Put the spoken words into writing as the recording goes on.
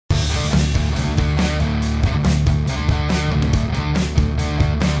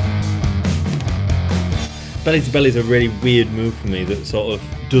belly to belly is a really weird move for me that sort of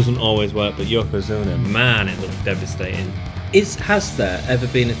doesn't always work, but Yokozuna, man, it looks devastating. Has there ever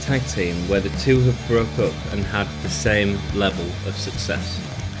been a tag team where the two have broke up and had the same level of success?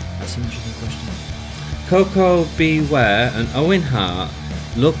 That's an interesting question. Coco Beware and Owen Hart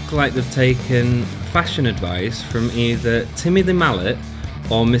look like they've taken fashion advice from either Timmy the Mallet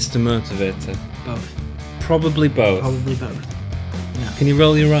or Mr. Motivator. Both. Probably both. Probably both. Yeah. Can you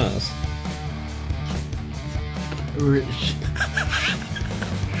roll your R's?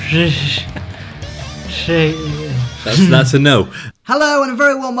 That's a no. Hello and a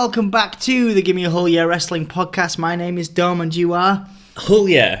very warm welcome back to the Gimme a Hull Yeah Wrestling Podcast. My name is Dom and you are? Hull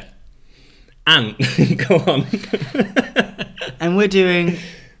Yeah. And go on. And we're doing...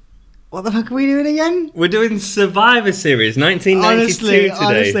 What the fuck are we doing again? We're doing Survivor Series 1992 today.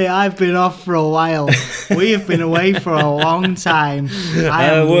 Honestly, I've been off for a while. We have been away for a long time. I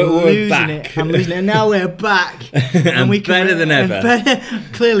am losing back. it. I'm losing it. And now we're back. and we better than ever.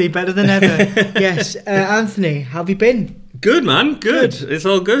 Clearly better than ever. Yes. Anthony, how have you been? Good, man. Good. It's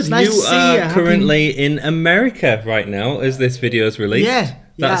all good. Nice you to see are you. currently in America right now as this video is released. Yeah.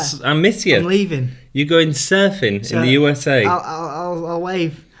 I miss you. I'm leaving. You're going surfing in the USA. I'll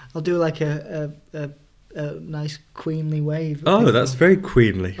wave. I'll do like a nice queenly wave. Oh, that's very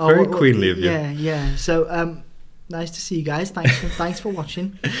queenly. Very queenly of you. Yeah. So, nice to see you guys. Thanks for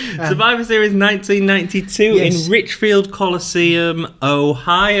watching. Survivor Series 1992 yes. in Richfield Coliseum,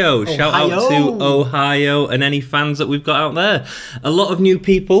 Ohio. Shout out to Ohio and any fans that we've got out there. A lot of new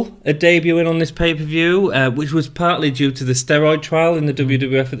people are debuting on this pay-per-view, which was partly due to the steroid trial in the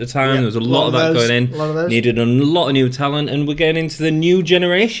WWF at the time. There was a lot of that going in. Needed a lot of new talent, and we're getting into the new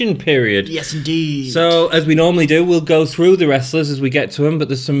generation period. Yes, indeed. So, as we normally do, we'll go through the wrestlers as we get to them, but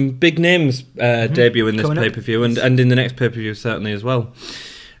there's some big names debuting this pay-per-view, and in the next pay-per-view certainly as well.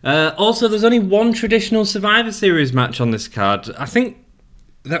 Also, there's only one traditional Survivor Series match on this card. I think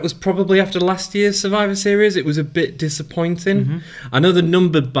that was probably after last year's Survivor Series. It was a bit disappointing. I know the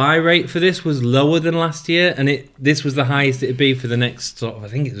numbered buy rate for this was lower than last year, and this was the highest it'd be for the next sort of, I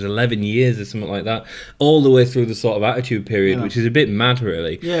think it was 11 years or something like that, all the way through the sort of Attitude Period, which is a bit mad,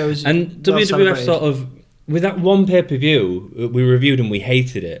 really. Yeah, it was. And WWF sort of, with that one pay-per-view, we reviewed and we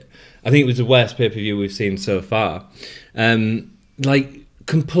hated it. I think it was the worst pay-per-view we've seen so far.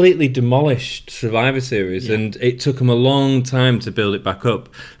 Completely demolished Survivor Series, and it took them a long time to build it back up.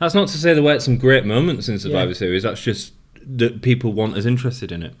 That's not to say there weren't some great moments in Survivor Series. That's just that people weren't as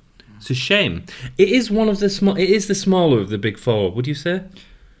interested in it. It's a shame. It is one of the It is the smaller of the big four. Would you say?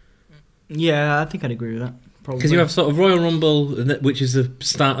 Yeah, I think I'd agree with that. Because you have sort of Royal Rumble, which is the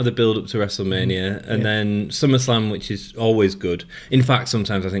start of the build-up to WrestleMania, and then SummerSlam, which is always good. In fact,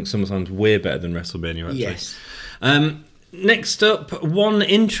 sometimes I think SummerSlam's way better than WrestleMania, actually. Yes. Next up, one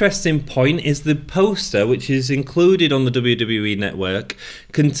interesting point is the poster, which is included on the WWE Network,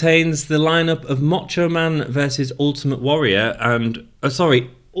 contains the lineup of Macho Man versus Ultimate Warrior, and...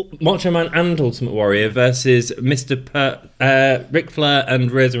 Macho Man and Ultimate Warrior versus Ric Flair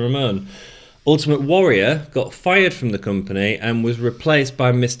and Razor Ramon. Ultimate Warrior got fired from the company and was replaced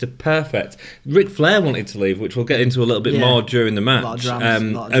by Mr. Perfect. Ric Flair wanted to leave, which we'll get into a little bit more during the match,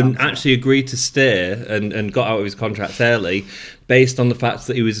 and actually agreed to stay and got out of his contract early based on the fact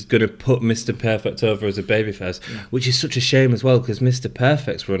that he was going to put Mr. Perfect over as a babyface, which is such a shame as well, because Mr.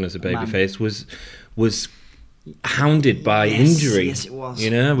 Perfect's run as a babyface was hounded by injury. Yes, it was.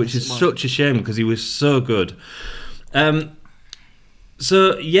 Which is such a shame because he was so good.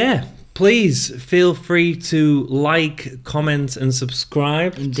 Please feel free to like, comment and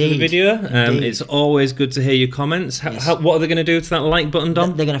subscribe to the video. It's always good to hear your comments. What are they going to do to that like button,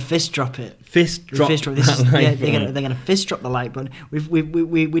 Dom? They're going to fist drop it. Fist drop. They're going to fist drop the like button.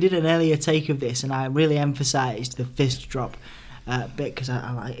 We did an earlier take of this, and I really emphasised the fist drop bit because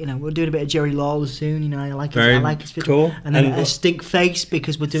I like, we're doing a bit of Jerry Lawler soon. I like his fist cool. And then a stink face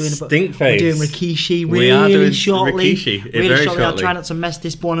because we're doing Rikishi really shortly. Very shortly. I'll try not to mess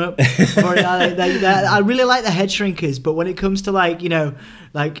this one up. I really like the head shrinkers, but when it comes to like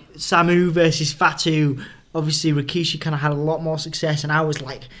Samu versus Fatu, obviously Rikishi kind of had a lot more success, and I was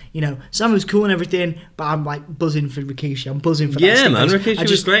like, Samu's cool and everything, but I'm like buzzing for Rikishi. I'm buzzing for that. Yeah, man, Rikishi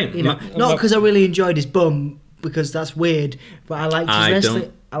was great. Not because I really enjoyed his bum, because that's weird, but I liked his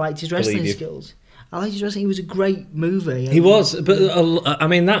wrestling. I liked his wrestling skills. I liked his wrestling. He was a great mover. He was, but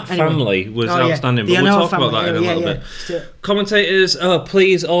that family was outstanding. But we'll talk about that in a little bit. Commentators,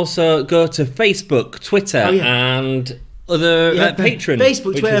 please also go to Facebook, Twitter, and other Patreon.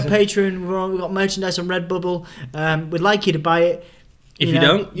 Facebook, Twitter, Patreon. We've got merchandise on Redbubble. We'd like you to buy it. If you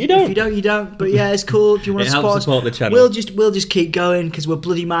don't, you If don't. you don't, you don't. But yeah, it's cool. If you want It to helps support us, the channel. we'll just keep going because we're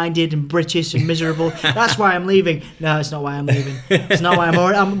bloody minded and British and miserable. That's why I'm leaving. No, it's not why I'm leaving. It's not why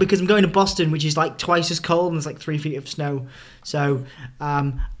I'm because I'm going to Boston, which is like twice as cold and there's like 3 feet of snow. So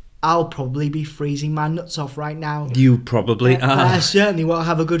I'll probably be freezing my nuts off right now. You probably are. I certainly won't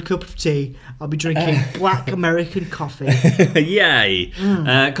have a good cup of tea. I'll be drinking black American coffee. Yay!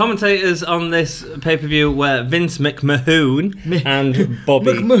 Commentators on this pay-per-view were Vince McMahon and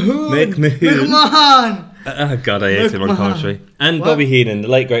Bobby McMahon. Oh God, I hate him on commentary. And What? Bobby Heenan, the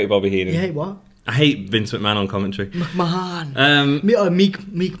late great Bobby Heenan. You hate what? I hate Vince McMahon on commentary. McMahon.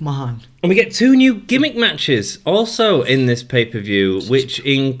 Meek Mahan. And we get 2 new gimmick matches also in this pay-per-view, which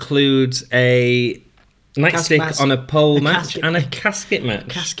includes a nightstick on a pole match and a casket match.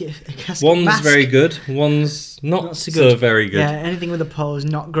 Casket One's mask. very good, one's not so very good. Yeah, anything with a pole is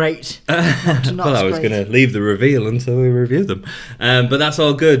not great. Not Well, I was great. going to leave the reveal until we review them. But that's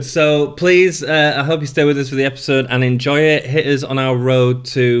all good. So please, I hope you stay with us for the episode and enjoy it. Hit us on our road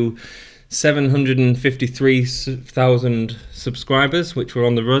to 753,000 subscribers, which we're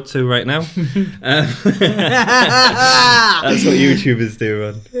on the road to right now. That's what YouTubers do,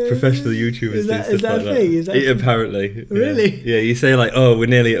 man. Professional YouTubers Is that do stuff a like thing? that. Is that Yeah, apparently. Really? Yeah, you say like, oh, we're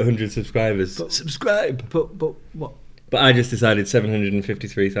nearly at 100 subscribers. Subscribe. But what? But I just decided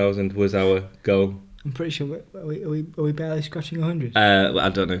 753,000 was our goal. I'm pretty sure are we barely scratching 100. Well, I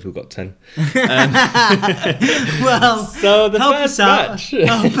don't know if we've got 10. Well, So the help first us out. match.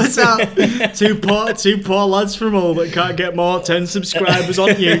 Help us out. Two poor lads from Hull that can't get more 10 subscribers on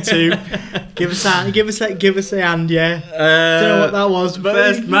YouTube. Give us a hand, yeah. Don't know what that was, but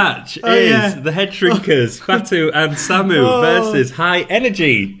First match is the Head Shrinkers, Fatu and Samu versus High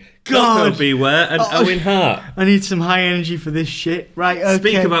Energy, God. Coco Beware and Owen Hart. I need some high energy for this shit. Right, okay.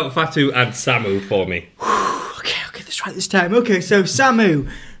 Speak about Fatu and Samu for me. Okay, let's try this time. Okay, so Samu,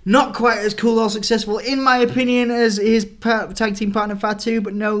 not quite as cool or successful, in my opinion, as his tag team partner Fatu,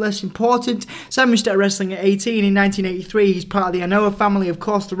 but no less important. Samu started wrestling at 18 in 1983. He's part of the Anoa family. Of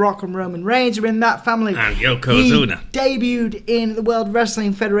course, The Rock and Roman Reigns are in that family. And Yokozuna. He debuted in the World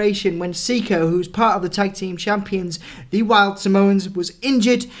Wrestling Federation when Siko, who's part of the tag team champions, the Wild Samoans, was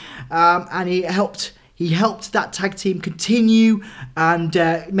injured, and he helped that tag team continue and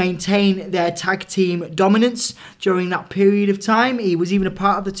maintain their tag team dominance during that period of time. He was even a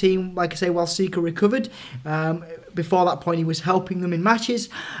part of the team, like I say, while Sika recovered. Before that point, he was helping them in matches.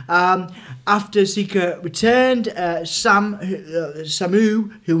 After Sika returned,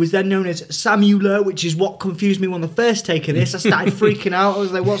 Samu, who was then known as Samula, which is what confused me on the first take of this. I started freaking out. I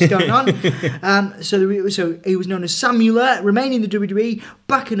was like, what's going on? So he was known as Samula, remaining in the WWE,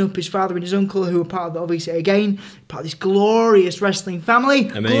 backing up his father and his uncle, who were part of, obviously, again, part of this glorious wrestling family.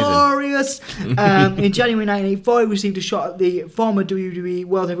 Amazing. Glorious. In January 1984, he received a shot at the former WWE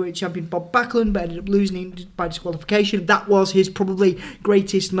World Heavyweight Champion Bob Backlund, but ended up losing by disqualification. That was his probably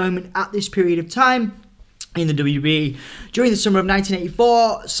greatest moment at this period of time in the WWE. During the summer of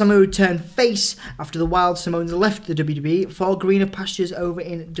 1984, Samu turned face after the Wild Samoans left the WWE for greener pastures over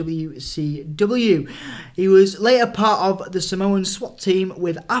in WCW. He was later part of the Samoan SWAT team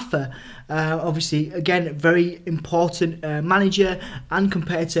with Afa. Obviously, again, very important manager and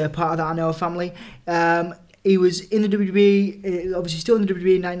competitor, part of the Anoa family. He was in the WWE, obviously still in the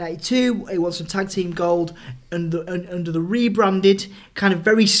WWE in 1992. He won some tag team gold under the rebranded, kind of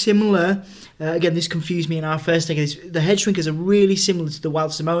very similar. Again, this confused me in our first take. The Head Shrinkers are really similar to the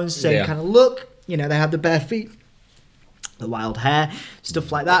Wild Samoans, same kind of look. You know, they had the bare feet, the wild hair,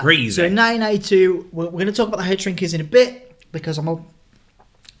 stuff like that. Crazy. So in 1992, we're going to talk about the Head Shrinkers in a bit because I'm a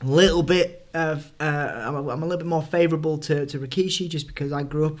little bit more favourable to Rikishi just because I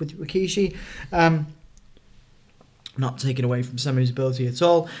grew up with Rikishi. Not taken away from Samu's ability at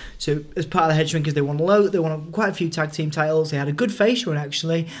all. So as part of the Head Shrinkers, they won quite a few tag team titles. They had a good face run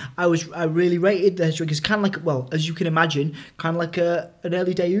actually. I really rated the Head Shrinkers, kind of like, well, as you can imagine, kind of like an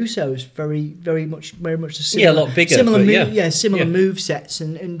early day Usos. Very much the similar. Yeah, a lot bigger. Similar move sets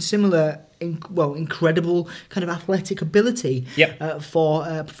and similar. Incredible kind of athletic ability for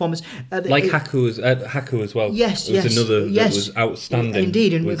performers. Like Haku as well. Yes, another that was outstanding.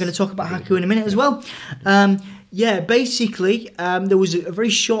 Indeed, and we're going to talk about Haku in a minute as well. Basically, there was a very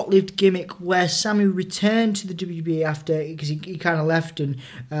short-lived gimmick where Samu returned to the WWE after, because he kind of left and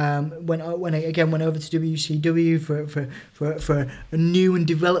went over to WCW for a new and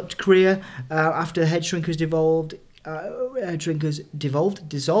developed career after Head Shrinkers dissolved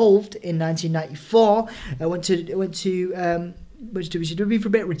in 1994. Went to WCW for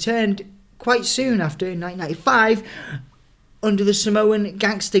a bit. Returned quite soon after in 1995 under the Samoan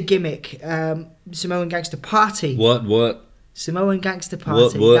Gangster gimmick, Samoan Gangster Party. What? Samoan Gangster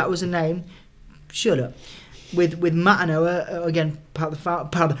Party. What? That was a name. Shut up. With Matt and Oa, again part of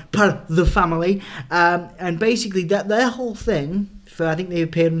the family, and basically their whole thing, for I think they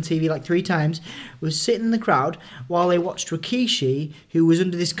appeared on TV like 3 times, was sitting in the crowd while they watched Rikishi, who was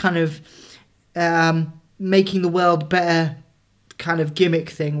under this kind of making the world better kind of gimmick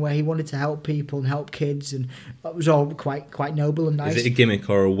thing where he wanted to help people and help kids, and that was all quite noble and nice. Is it a gimmick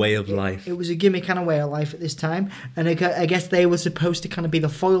or a way of life? It was a gimmick and a way of life at this time, and I guess they were supposed to kind of be the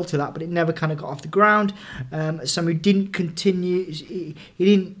foil to that, but it never kind of got off the ground. Samu didn't continue. He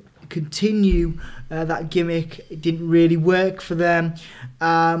didn't continue that gimmick. It didn't really work for them.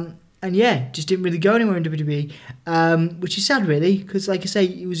 And yeah, just didn't really go anywhere in WWE, which is sad really, because like I say,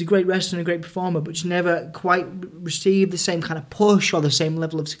 he was a great wrestler and a great performer, but just never quite received the same kind of push or the same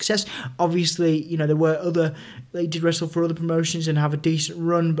level of success. Obviously, you know, they did wrestle for other promotions and have a decent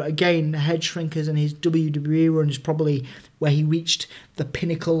run, but again, the Head Shrinkers and his WWE run is probably where he reached the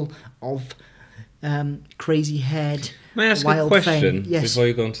pinnacle of crazy head. May I ask wild a question fame. Yes. before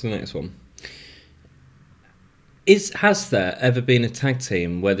you go on to the next one? Has there ever been a tag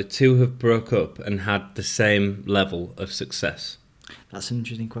team where the two have broke up and had the same level of success? That's an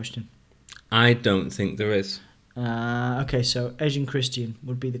interesting question. I don't think there is. Okay, so Edge and Christian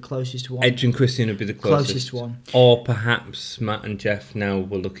would be the closest one. Edge and Christian would be the closest one. Or perhaps Matt and Jeff. Now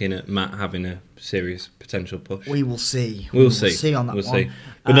we're looking at Matt having a serious potential push. We will see. We'll see on that one. See.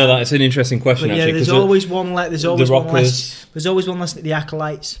 But no, that's an interesting question. But yeah, actually, there's always one less. There's always one less. There's always one less than the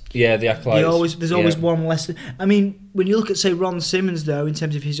Acolytes. Yeah, the Acolytes. There's always one less. I mean, when you look at say Ron Simmons though, in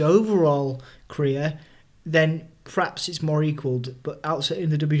terms of his overall career, then perhaps it's more equalled. But outside in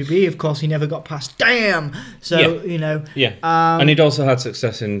the WWE, of course, he never got past. Damn. So you know. Yeah. And he'd also had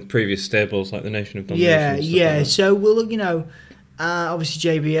success in previous stables like the Nation of Domination. Yeah. So we'll look. You know,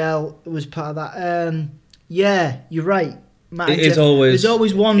 obviously JBL was part of that. Yeah, you're right. There's always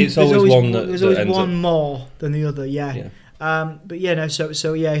one. There's always one more than the other. Yeah. But yeah, no.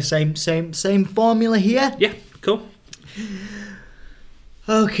 So yeah, same formula here. Yeah. Cool.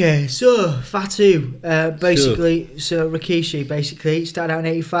 Okay, so Fatu, basically, so Rikishi basically started out in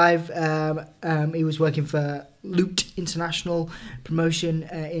 '85. He was working for Loot International promotion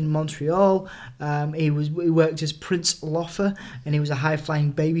in Montreal. He worked as Prince Loffer, and he was a high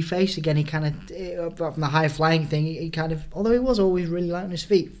flying babyface. Again, he kind of from the high flying thing, he kind of, although he was always really light on his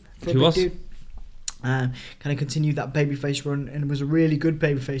feet for a big dude. Kind of continued that babyface run and was a really good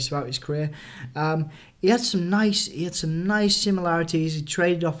babyface throughout his career. He had some nice similarities. He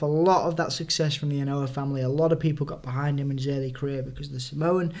traded off a lot of that success from the Anoa family. A lot of people got behind him in his early career because of the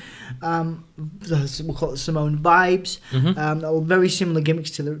Samoan, we'll call it Samoan vibes. That were very similar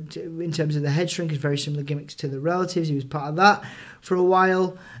gimmicks in terms of the Head Shrinkers, very similar gimmicks to the Relatives. He was part of that for a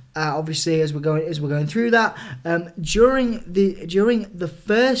while. Obviously, as we're going through that, during the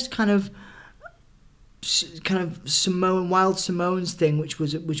first kind of Samoan Wild Samoans thing, which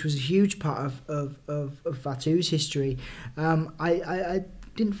was a huge part of Fatu's history. I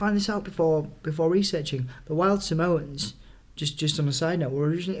didn't find this out before researching. The Wild Samoans, just on a side note,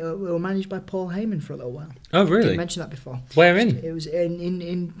 were managed by Paul Heyman for a little while. Oh really? Didn't mention that before. Where in? It was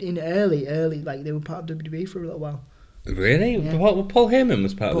in early, like they were part of WWE for a little while. Really? Yeah. Paul Heyman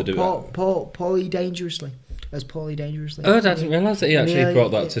was part of the WWE. Paulie Dangerously. As Paulie Dangerously. Oh, I didn't realise that he actually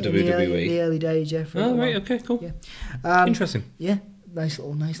brought that to WWE. The early days, yeah. Oh, right, okay, cool. Yeah. Interesting. Yeah, nice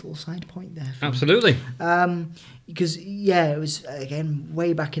little side point there. Absolutely. Because it was again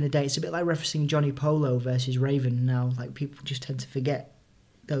way back in the day. It's a bit like referencing Johnny Polo versus Raven now. Like people just tend to forget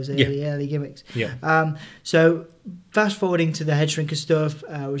those early gimmicks. Yeah. So fast forwarding to the Head Shrinker stuff,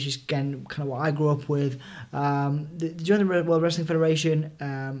 which is again kind of what I grew up with. During the World Wrestling Federation,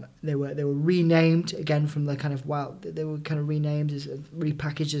 they were renamed again from the kind of they were kind of renamed as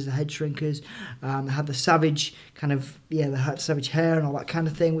repackaged as the Head Shrinkers. They had the savage kind of the savage hair and all that kind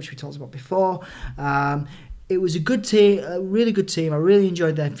of thing, which we talked about before. It was a good team, a really good team. I really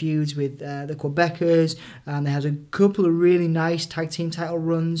enjoyed their feuds with the Quebecers. They had a couple of really nice tag team title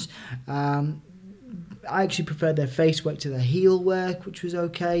runs. I actually preferred their face work to their heel work, which was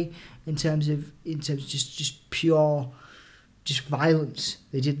okay in terms of just pure violence.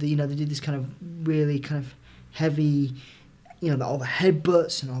 They did this kind of really kind of heavy, all the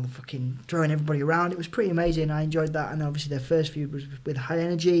headbutts and all the fucking throwing everybody around. It was pretty amazing. I enjoyed that. And obviously their first feud was with High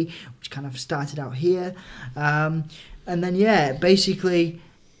Energy, which kind of started out here. And then, basically,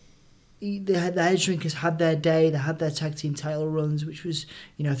 the Head Shrinkers had their day. They had their tag team title runs, which was,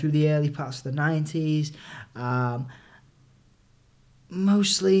 through the early parts of the 90s.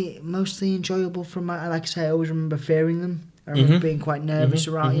 Mostly enjoyable from my, like I say, I always remember fearing them. I remember being quite nervous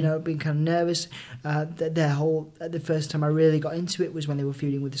around, you know, being kind of nervous. The first time I really got into it was when they were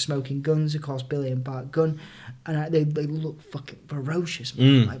feuding with the Smoking Guns, of course, Billy and Bart Gunn, and they look fucking ferocious,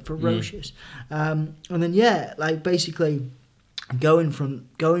 man, like ferocious. And then like basically going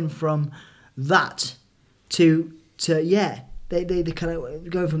from that to they kind of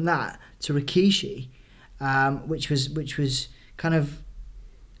going from that to Rikishi, which was kind of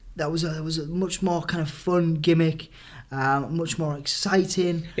that was a much more kind of fun gimmick. Much more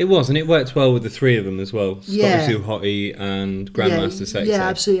exciting. It was, and it worked well with the three of them as well. Yeah. Scotty Too Hotty and Grandmaster Sexay. Yeah,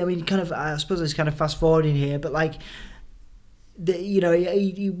 absolutely. I mean, kind of. I suppose it's kind of fast forwarding here, but like, we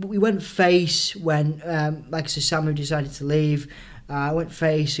went face when, like I said, Samu decided to leave. I went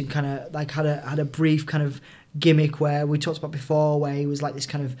face and kind of like had a brief kind of gimmick where we talked about before, where he was like this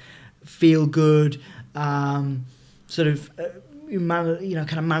kind of feel good, sort of. Man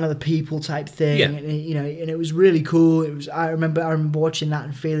of the people type thing, yeah. and it was really cool. It was. I remember watching that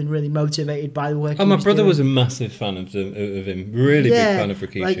and feeling really motivated by the work. Oh, my brother was a massive fan of him. Really big fan of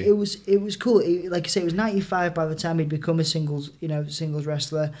Rikishi. Like it was cool. Like I say, it was 95 by the time he'd become a singles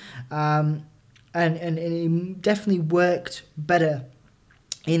wrestler, and he definitely worked better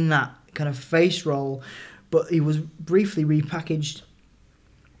in that kind of face role. But he was briefly repackaged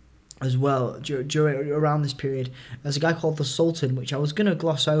as well around this period. There's a guy called the Sultan, which I was going to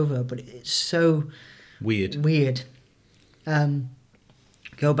gloss over, but it's so weird.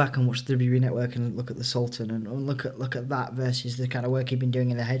 Go back and watch the WWE Network and look at the Sultan and look at that versus the kind of work he'd been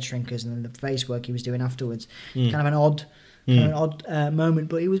doing in the Head Shrinkers and then the face work he was doing afterwards. Kind of an odd moment,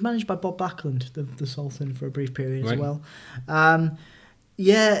 but he was managed by Bob Backlund, the Sultan, for a brief period as well.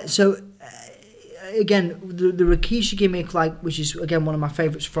 So. Again, the Rikishi gimmick, which is again one of my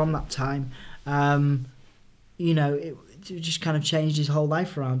favourites from that time, it just kind of changed his whole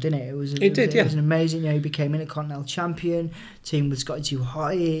life around, didn't it? It was an amazing. He became Intercontinental Champion, teamed with Scotty Too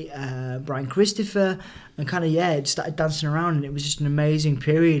Hotty, Brian Christopher, and kind of started dancing around, and it was just an amazing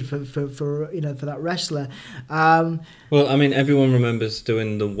period for that wrestler. Well, I mean, everyone remembers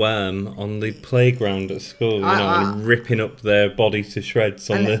doing the worm on the playground at school, and ripping up their body to shreds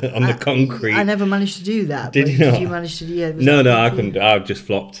on the concrete. I never managed to do that. Did you not? Did you manage to do? Yeah, no, I couldn't. I just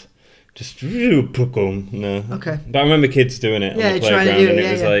flopped. Just no. Okay. But I remember kids doing it on the playground, and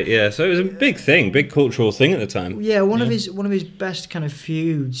it was so it was a big thing, big cultural thing at the time. Yeah, one of his best kind of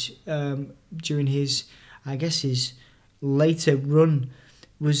feuds during his later run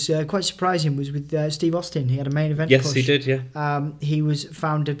was quite surprising. Was with Steve Austin. He had a main event. Yes, push. he did. Yeah. He was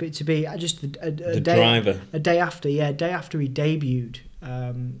found to be just a day driver. A day after he debuted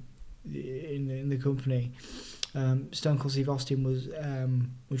in the company. Stone Cold Steve Austin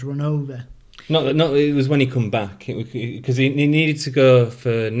was run over. Not it was when he come back because he needed to go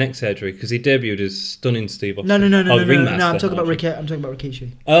for neck surgery because he debuted as Stunning Steve Austin. No. I'm talking about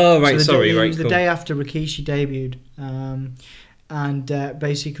Rikishi. Oh right, so sorry, it right. was the day after Rikishi debuted, and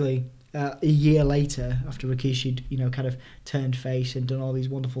basically a year later, after Rikishi kind of turned face and done all these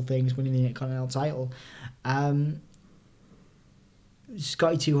wonderful things, winning the Intercontinental title.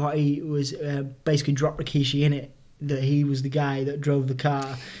 Scotty Too Hotty was basically dropped Rikishi in it, that he was the guy that drove the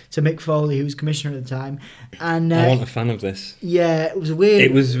car to Mick Foley, who was commissioner at the time. And I wasn't a fan of this. Yeah, it was weird.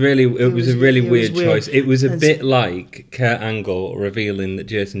 It was a really weird choice. It was a bit like Kurt Angle revealing that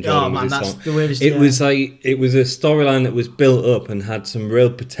Jason Jordan was his that's son. The weirdest. It was like it was a storyline that was built up and had some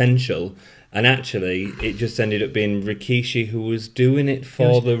real potential. And actually, it just ended up being Rikishi who was doing it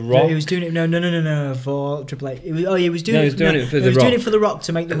for The Rock. He was doing it. No, for Triple H. He was doing it for The Rock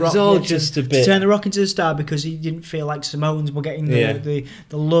to make The Rock. It was all just a bit to turn The Rock into a star because he didn't feel like Samoans were getting the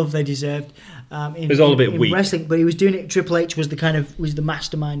love they deserved. It was all a bit weak. Wrestling, but he was doing it. Triple H was the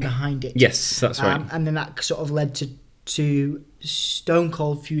mastermind behind it. Yes, that's right. And then that sort of led to Stone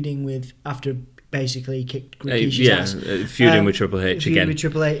Cold feuding with after. Basically, he kicked Rikishi's ass. Feuding with Triple H again. With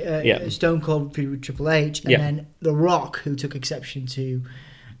Triple H, Stone Cold feuded with Triple H, and then The Rock, who took exception to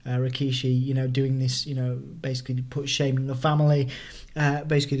Rikishi, doing this, basically shaming the family.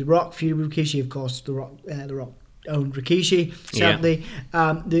 Basically, The Rock feuded with Rikishi. Of course, The Rock owned Rikishi. Sadly,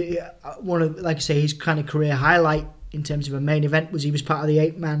 like I say, his kind of career highlight in terms of a main event was he was part of the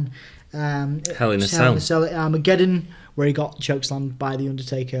 8-man Hell in a Cell at Armageddon, where he got chokeslammed by the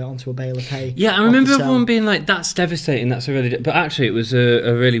Undertaker onto a bale of hay. Yeah, I remember everyone being like, "That's devastating. That's a really," but actually, it was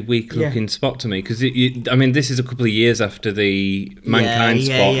a really weak looking spot to me because this is a couple of years after the Mankind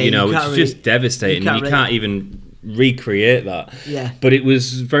spot, which is just devastating. You can't even recreate that. Yeah. But it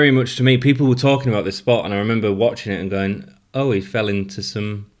was very much to me. People were talking about this spot, and I remember watching it and going, "Oh, he fell into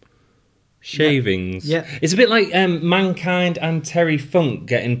some." Shavings. Yeah. It's a bit like Mankind and Terry Funk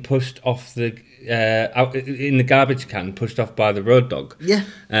getting pushed off the out in the garbage can, pushed off by the Road Dogg. Yeah.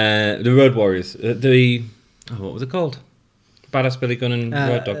 The Road Warriors. What was it called? Badass Billy Gunn and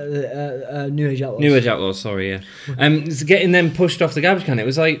Road Dogg. New Age Outlaws. New Age Outlaws, sorry, yeah. So getting them pushed off the garbage can, it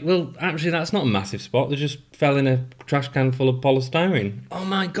was like, well, actually, that's not a massive spot. They just fell in a trash can full of polystyrene. Oh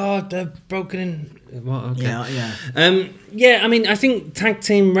my God, they're broken in. What? Okay. Yeah. I mean, I think tag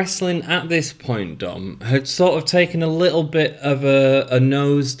team wrestling at this point, Dom, had sort of taken a little bit of a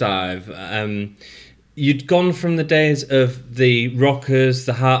nosedive. You'd gone from the days of the Rockers,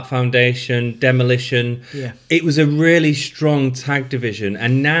 the Hart Foundation, Demolition. Yeah. It was a really strong tag division,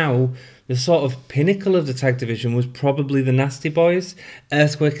 and now the sort of pinnacle of the tag division was probably the Nasty Boys.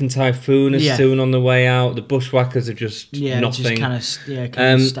 Earthquake and Typhoon are soon on the way out. The Bushwhackers are just nothing. Just kind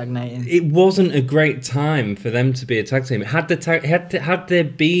of stagnating. It wasn't a great time for them to be a tag team. Had they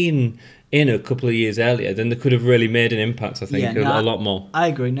been in a couple of years earlier, then they could have really made an impact, I think, a lot more. I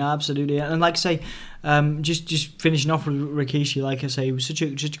agree, no, absolutely. And like I say, just finishing off with Rikishi, like I say, he was such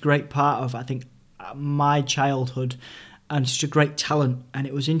a great part of, I think, my childhood, and such a great talent. And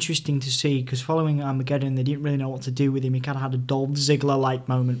it was interesting to see, because following Armageddon, they didn't really know what to do with him. He kind of had a Dolph Ziggler-like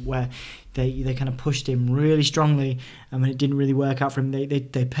moment where they kind of pushed him really strongly, and when it didn't really work out for him,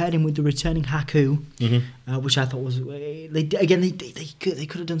 they paired him with the returning Haku, which I thought was they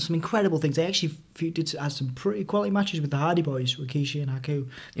could have done some incredible things. They actually had some pretty quality matches with the Hardy Boys, Rikishi and Haku.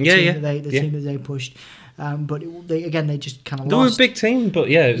 The team that they pushed. But they just kind of lost. They were a big team, but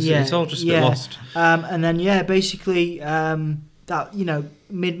it's all just a bit lost. And then basically that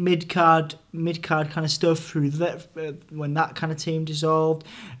mid card kind of stuff through that when that kind of team dissolved.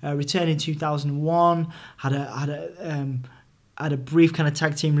 Returned in 2001, had a brief kind of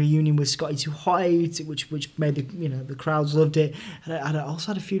tag team reunion with Scotty 2 Hotty, which made the crowds loved it.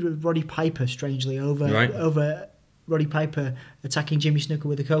 Also had a feud with Roddy Piper, strangely over Roddy Piper attacking Jimmy Snuka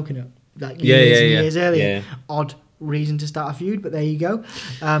with a coconut. Like years earlier. Yeah. Odd reason to start a feud, but there you go.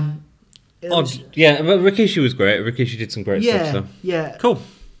 Odd. But Rikishi was great. Rikishi did some great stuff. So. Yeah. Cool.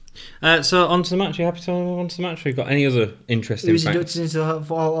 So on to the match. Are you happy to move on to the match? Have you got any other interesting facts? He was inducted into the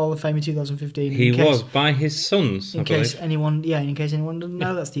Hall of Fame in 2015. He was by his sons, in case anyone doesn't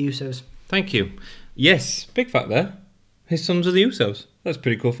know, that's the Usos. Thank you. Yes, big fact there. His sons are the Usos. That's a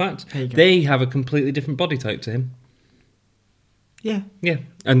pretty cool fact. They have a completely different body type to him. Yeah. Yeah,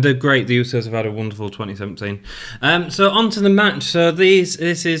 and they're great. The Usos have had a wonderful 2017. So on to the match. So this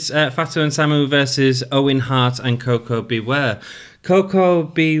is Fatu and Samu versus Owen Hart and Koko B. Ware. Koko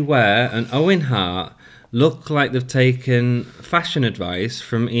B. Ware and Owen Hart look like they've taken fashion advice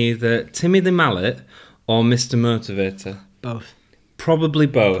from either Timmy the Mallet or Mr. Motivator. Both. Probably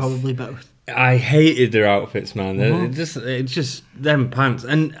both. I hated their outfits, man. It's just them pants,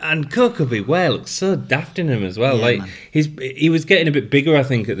 and Koko B. Ware looks so daft in him as well. Yeah, he was getting a bit bigger, I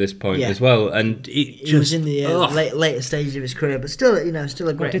think, at this point as well. And he was in the later stages of his career, but still, still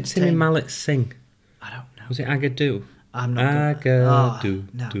a great. What did Timmy Mallet sing? I don't know. Was it Agadoo? I'm not.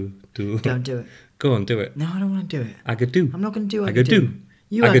 Agadoo. No. Do. Don't do it. Go on, do it. No, I don't want to do it. Agadoo. I'm not going to do Agadoo.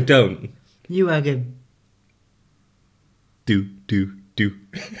 You Agadone. You Agad. Do.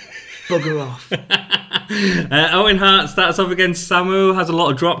 Bugger off. Owen Hart starts off against Samu, has a lot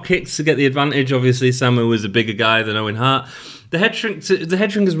of drop kicks to get the advantage. Obviously, Samu was a bigger guy than Owen Hart. The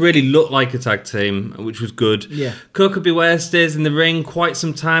Headshrinkers really looked like a tag team, which was good. Yeah. Koko B. Ware stays in the ring quite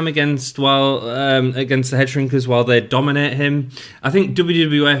some time against the Headshrinkers while they dominate him. I think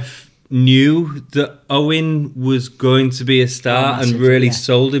WWF knew that Owen was going to be a star and really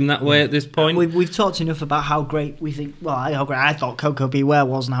sold him that way at this point. We've talked enough about how great we think, how great I thought Koko B. Ware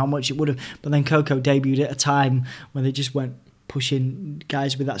was and how much it would have, but then Koko debuted at a time when they just went pushing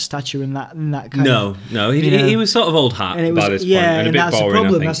guys with that stature and that kind of... No, he was sort of old hat by this point, and a bit that's boring, the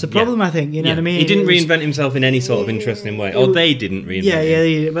problem. I think. That's the problem, I think, you know what I mean? He didn't reinvent himself in any sort of interesting way, or they didn't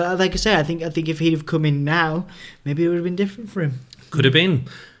reinvent him. But like I say, I think if he'd have come in now, maybe it would have been different for him. Could have been.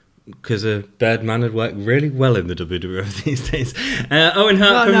 Because a Birdman had worked really well in the WWF these days. Owen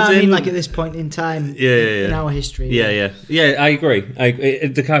Hart comes in. I mean, like at this point in time in our history. Yeah, I agree.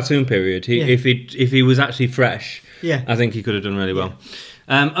 The cartoon period, if he was actually fresh, I think he could have done really well.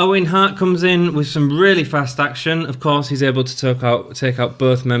 Owen Hart comes in with some really fast action. Of course, he's able to take out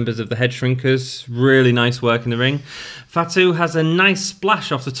both members of the Headshrinkers. Really nice work in the ring. Fatu has a nice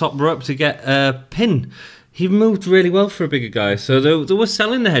splash off the top rope to get a pin. He moved really well for a bigger guy, so they were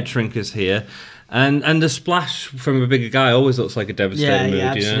selling the Headshrinkers here, and the splash from a bigger guy always looks like a devastating move.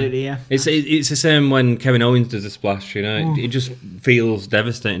 Yeah, absolutely, yeah. It's the same when Kevin Owens does a splash, It just feels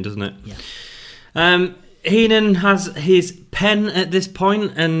devastating, doesn't it? Yeah. Heenan has his pen at this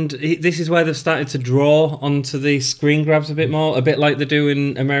point, and this is where they've started to draw onto the screen grabs a bit more, a bit like they do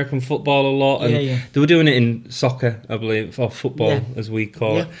in American football a lot. And they were doing it in soccer, I believe, or football as we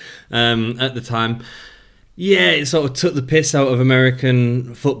call it at the time. Yeah, it sort of took the piss out of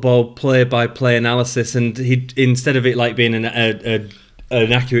American football play-by-play analysis, and he, instead of it like being an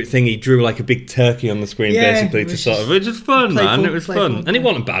accurate thing, he drew like a big turkey on the screen, basically, to sort of, which was fun, man. It was fun, and it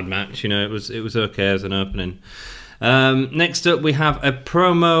wasn't a bad match. You know, it was okay as an opening. Next up, we have a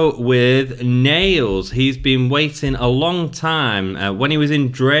promo with Nails. He's been waiting a long time. When he was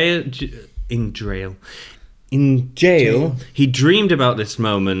in jail, he dreamed about this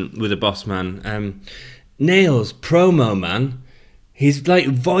moment with a boss man. Nails promo, man. His like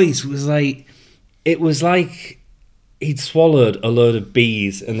voice was like, it was like he'd swallowed a load of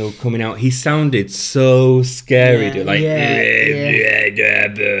bees and they were coming out. He sounded so scary, a bit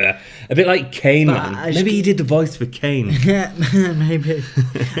like Kane, man. Maybe he did the voice for Kane. Yeah, maybe.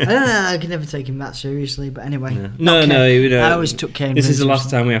 I don't know. I can never take him that seriously. But anyway, no. I always took Kane. This is the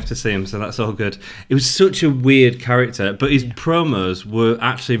last time we have to see him, so that's all good. It was such a weird character, but his promos were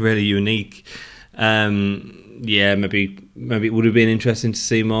actually really unique. Maybe it would have been interesting to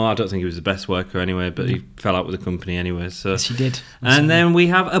see more. I don't think he was the best worker anyway, but he fell out with the company anyway. So. Yes, he did. And then we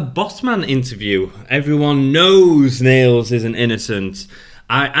have a Bossman interview. Everyone knows Nails isn't innocent.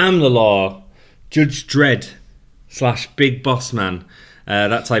 I am the law. Judge Dredd / Big Bossman.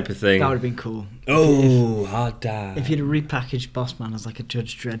 That type of thing. That would have been cool. Oh, hard die. If you'd have repackaged Bossman as like a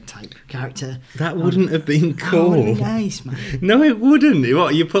Judge Dredd type character, that wouldn't have been cool. That would be nice, man. No, it wouldn't.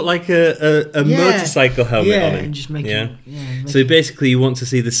 What, you put like a motorcycle helmet on him? And just make him. So basically, you want to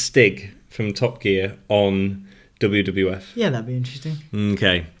see the Stig from Top Gear on WWF. Yeah, that'd be interesting.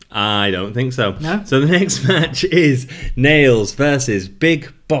 Okay. I don't think so. No? So the next match is Nails versus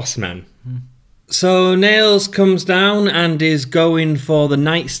Big Bossman. So Nails comes down and is going for the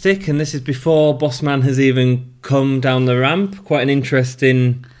nightstick, and this is before Bossman has even come down the ramp. Quite an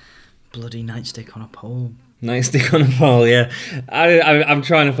interesting... Bloody nightstick on a pole. Nightstick on a pole, yeah. I'm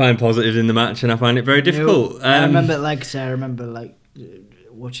trying to find positives in the match, and I find it very difficult. I remember,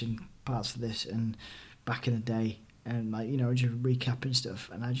 watching parts of this and back in the day, and just recapping stuff,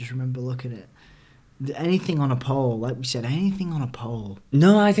 and I just remember looking at anything on a pole, like we said, anything on a pole.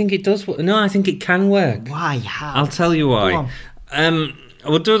 No, I think it does. No, I think it can work. Why? How? I'll tell you why.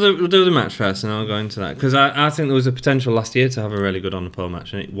 We'll do the match first, and I'll go into that, because I think there was a potential last year to have a really good on a pole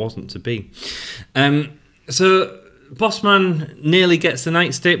match, and it wasn't to be. So Bossman nearly gets the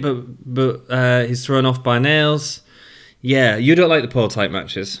nightstick, but he's thrown off by Nails. Yeah, you don't like the pole type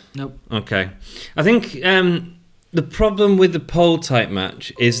matches. Nope. Okay, I think the problem with the pole type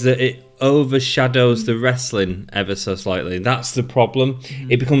match is that it overshadows the wrestling ever so slightly. That's the problem.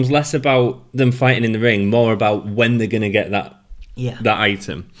 It becomes less about them fighting in the ring, more about when they're going to get that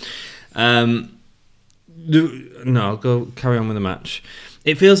item. I'll go carry on with the match.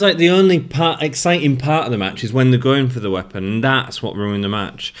 It feels like the only exciting part of the match is when they're going for the weapon, and that's what ruined the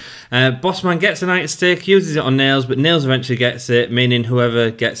match. Bossman gets a nightstick, uses it on Nails, but Nails eventually gets it, meaning whoever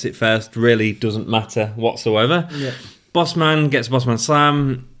gets it first really doesn't matter whatsoever. Yeah. Bossman gets a Bossman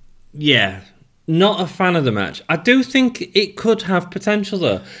slam. Yeah, not a fan of the match. I do think it could have potential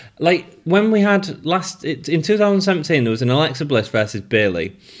though. Like when we had in 2017, there was an Alexa Bliss versus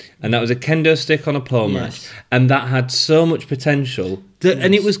Bayley, and that was a kendo stick on a pole match, and that had so much potential.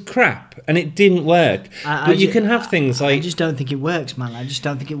 And it was crap, and it didn't work. But you can have things like... I just don't think it works, man. I just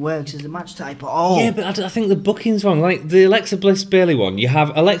don't think it works as a match type at all. Yeah, but I think the booking's wrong. Like the Alexa Bliss-Bayley one, you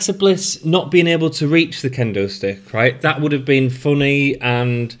have Alexa Bliss not being able to reach the kendo stick, right? That would have been funny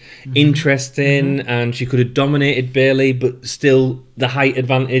and interesting, and she could have dominated Bayley, but still the height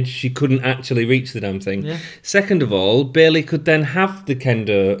advantage, she couldn't actually reach the damn thing. Yeah. Second of all, Bayley could then have the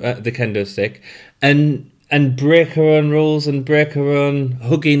kendo stick and break her own rules and break her own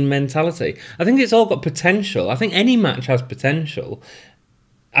hugging mentality. I think it's all got potential. I think any match has potential.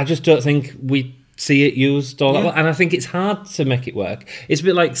 I just don't think we see it used all that well. And I think it's hard to make it work. It's a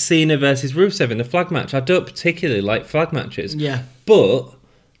bit like Cena versus Rusev in the flag match. I don't particularly like flag matches. Yeah. But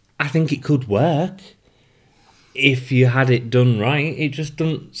I think it could work if you had it done right. It just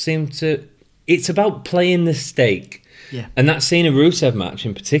doesn't seem to... It's about playing the stake. Yeah. And that Cena Rusev match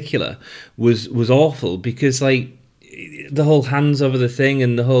in particular was awful because like the whole hands over the thing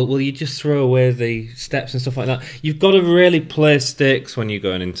and the whole you just throw away the steps and stuff like that. You've got to really play stakes when you're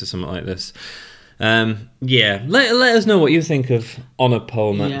going into something like this. Let us know what you think of on a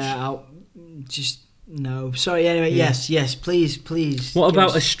pole match. Yeah, no. Sorry. Anyway, yes, please. What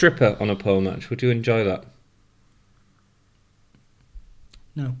about a stripper on a pole match? Would you enjoy that?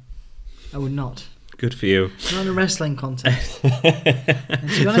 No, I would not. Good for you. Not in a wrestling contest. And to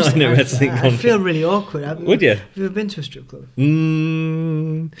be honest, Not in a wrestling I contest. feel really awkward. Would you? Have you ever been to a strip club?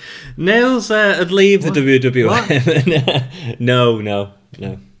 Nails would leave What? the WWF. No.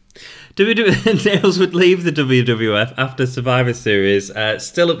 Nails would leave the WWF after Survivor Series,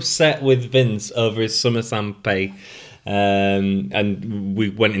 still upset with Vince over his SummerSlam pay. And we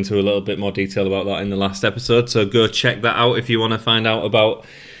went into a little bit more detail about that in the last episode, so go check that out if you want to find out about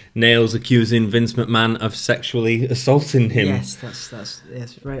Nails accusing Vince McMahon of sexually assaulting him. Yes, that's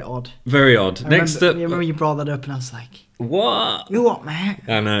very odd. Very odd. Next up, I remember you brought that up, and I was like, what? "You what, man?"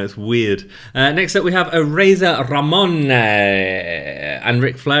 I know, it's weird. Next up, we have a Razor Ramon and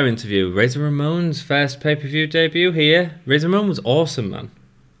Ric Flair interview. Razor Ramon's first pay-per-view debut here. Razor Ramon was awesome, man.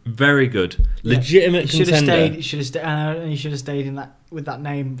 Very good. Yeah. Legitimate contender. He should have stayed in that with that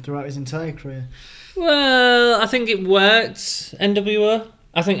name throughout his entire career. Well, I think it worked, NWO.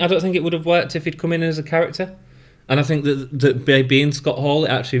 I don't think it would have worked if he'd come in as a character. And I think that by being Scott Hall, it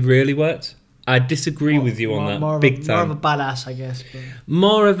actually really worked. I disagree with you on that, big time. More of a badass, I guess. But...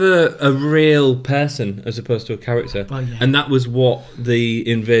 More of a real person as opposed to a character. Well, yeah. And that was what the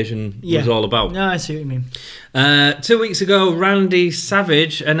invasion was all about. No, I see what you mean. 2 weeks ago, Randy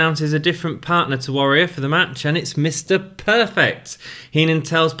Savage announces a different partner to Warrior for the match, and it's Mr. Perfect. Heenan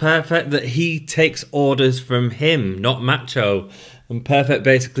tells Perfect that he takes orders from him, not Macho. And Perfect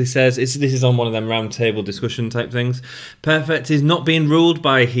basically says, this is on one of them round table discussion type things, Perfect is not being ruled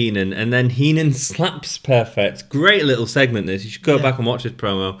by Heenan, and then Heenan slaps Perfect. Great little segment this, you should go back and watch this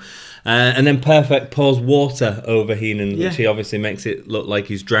promo. And then Perfect pours water over Heenan, which he obviously makes it look like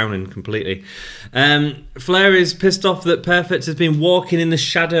he's drowning completely. Flair is pissed off that Perfect has been walking in the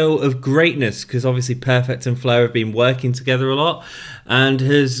shadow of greatness, because obviously Perfect and Flair have been working together a lot, and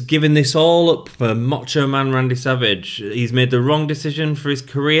has given this all up for Macho Man Randy Savage. He's made the wrong decision for his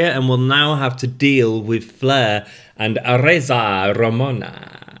career and will now have to deal with Flair and Razor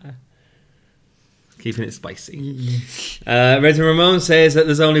Ramona. Keeping it spicy. Razor Ramon says that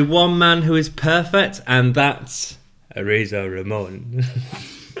there's only one man who is perfect, and that's Razor Ramon.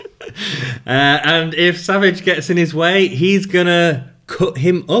 And if Savage gets in his way, he's gonna cut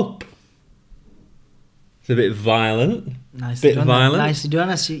him up. It's a bit violent. Nicely done.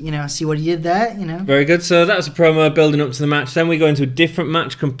 I see what he did there. Very good. So that's a promo building up to the match. Then we go into a different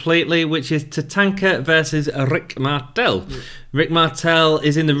match completely, which is Tatanka versus Rick Martel. Rick Martel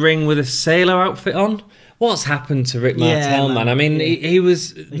is in the ring with a sailor outfit on. What's happened to Rick Martel, man? I mean, he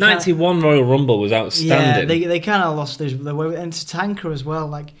was 91 Royal Rumble was outstanding. Yeah, they kind of lost their way, and Tatanka as well.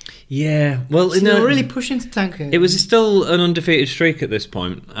 Like, yeah, well, they were really pushing Tatanka. It was still an undefeated streak at this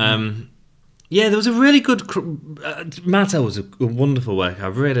point. Yeah, there was a really good... Martel was a wonderful worker. I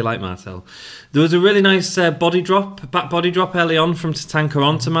really like Martel. There was a really nice back body drop early on from Tatanka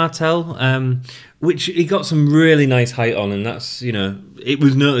onto Martel, which he got some really nice height on, and that's, it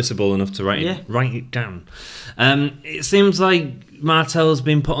was noticeable enough to write it down. It seems like Martel's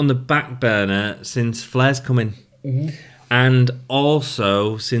been put on the back burner since Flair's come in, and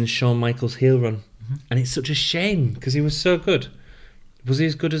also since Shawn Michaels' heel run. And it's such a shame, because he was so good. Was he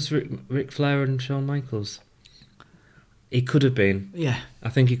as good as Ric Flair and Shawn Michaels? He could have been. Yeah. I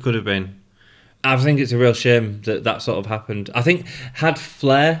think he could have been. I think it's a real shame that sort of happened. I think had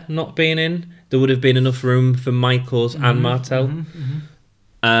Flair not been in, there would have been enough room for Michaels and Martel.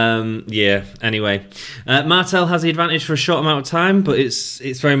 Yeah, anyway. Martel has the advantage for a short amount of time, but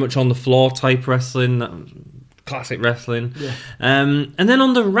it's very much on the floor type wrestling, classic wrestling. Yeah. And then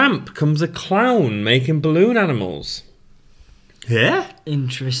on the ramp comes a clown making balloon animals. Yeah?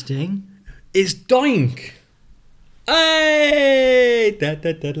 Interesting. It's Doink. Hey! Da,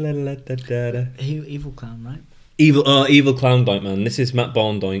 da, da, da, da, da, da, da. Evil clown, right? Evil clown Doink, man. This is Matt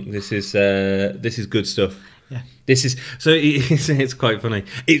Bourne Doink. This is good stuff. Yeah. This is it's quite funny.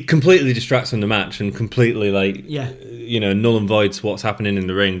 It completely distracts from the match and completely null and voids what's happening in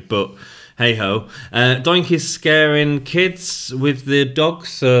the ring. But hey ho, Doink is scaring kids with the dogs,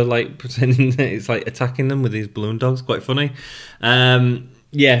 so like pretending that it's like attacking them with these balloon dogs. Quite funny.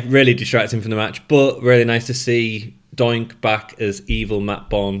 Yeah, really distracting from the match, but really nice to see Doink back as evil Matt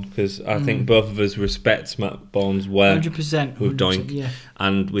Bourne, because I think both of us respect Matt Bourne's work 100%, with Doink, yeah.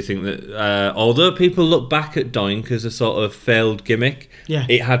 And we think that although people look back at Doink as a sort of failed gimmick,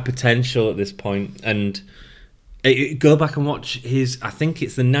 it had potential at this point. And go back and watch his, I think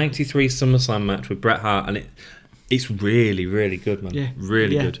it's the 93 SummerSlam match with Bret Hart, and it's really, really good, man. Yeah.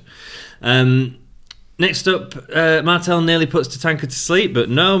 Really good. Next up, Martel nearly puts Tatanka to sleep, but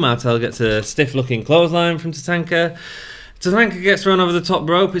no, Martel gets a stiff-looking clothesline from Tatanka. Tatanka gets thrown over the top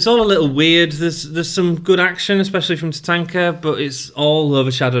rope. It's all a little weird. There's some good action, especially from Tatanka, but it's all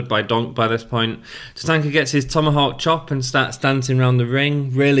overshadowed by Donk by this point. Tatanka gets his tomahawk chop and starts dancing around the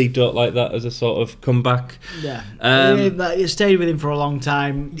ring. Really don't like that as a sort of comeback. Yeah. It stayed with him for a long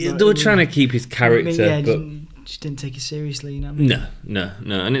time. They were trying to keep his character, but just didn't take it seriously, you know what I mean? No.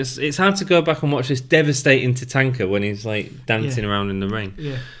 And it's hard to go back and watch this devastating Tatanka when he's like dancing around in the ring.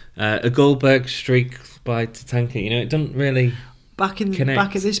 Yeah. A Goldberg streak by Tatanka, you know, it doesn't really back at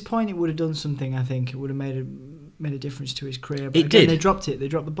this point. It would have done something. I think it would have made a difference to his career. But again, they dropped it. They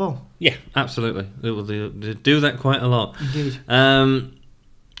dropped the ball. Yeah, absolutely. They do that quite a lot. Indeed.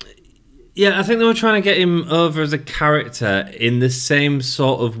 Yeah, I think they were trying to get him over as a character in the same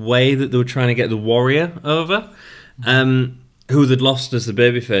sort of way that they were trying to get the Warrior over, who they'd lost as the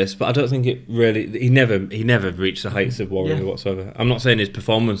babyface. But I don't think it really. He never reached the heights of Warrior whatsoever. I'm not saying his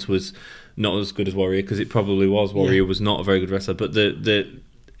performance was not as good as Warrior, because it probably was. Warrior was not a very good wrestler, but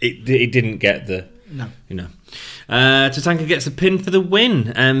it didn't get the. No. You know. Tatanka gets a pin for the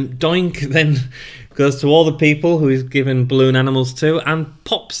win. Doink then goes to all the people who he's given balloon animals to and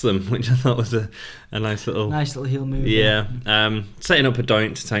pops them, which I thought was a nice little heel move. Yeah. Setting up a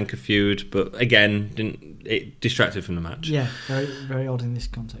Doink Tatanka feud, but again, it distracted from the match. Yeah, very, very odd in this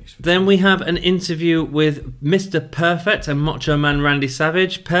context. Then we have an interview with Mr. Perfect and Macho Man Randy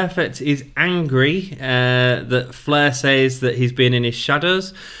Savage. Perfect is angry that Flair says that he's been in his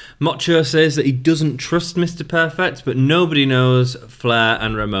shadows. Macho says that he doesn't trust Mr. Perfect, but nobody knows Flair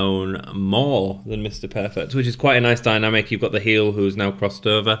and Ramon more than Mr. Perfect, which is quite a nice dynamic. You've got the heel who's now crossed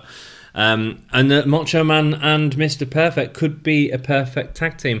over. And that Macho Man and Mr. Perfect could be a perfect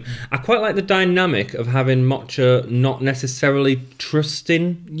tag team. I quite like the dynamic of having Macho not necessarily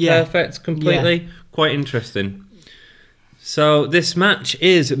trusting Perfect completely. Yeah. Quite interesting. So this match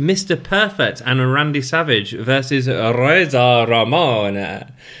is Mr. Perfect and Randy Savage versus Razor Ramon.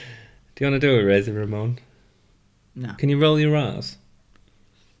 Do you want to do a Razor Ramon? No. Can you roll your R's?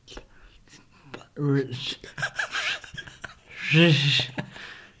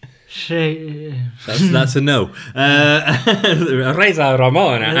 That's a no. Razor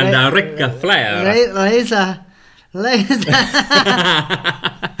Ramon and Ric Flair.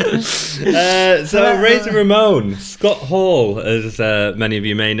 So Razor Ramon, Scott Hall, as many of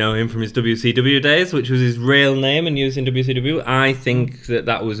you may know him from his WCW days, which was his real name and used in WCW. I think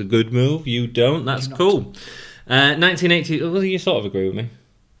that was a good move. You don't. That's cool. 1980. Well, you sort of agree with me.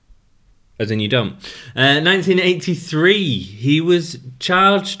 As in you don't. 1983, he was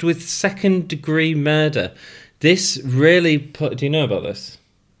charged with second-degree murder. This really put... Do you know about this?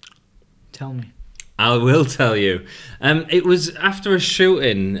 Tell me. I will tell you. It was after a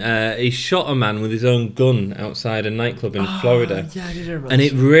shooting. He shot a man with his own gun outside a nightclub in Florida. Yeah, I did hear about and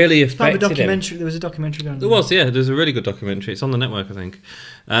this. It really affected him. There was a documentary going on. There was, yeah. There's a really good documentary. It's on the network, I think.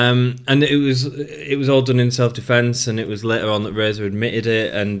 And it was all done in self-defense, and it was later on that Razor admitted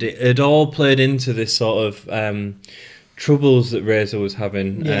it, and it had all played into this sort of troubles that Razor was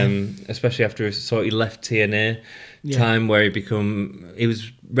having, especially after he left TNA. Time where he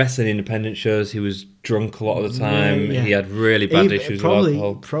was wrestling independent shows. He was drunk a lot of the time. He had really bad issues with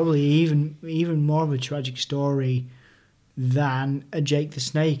alcohol. Probably even more of a tragic story than a Jake the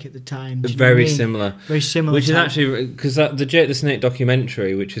Snake at the time. Very similar. Which is time. actually because the Jake the Snake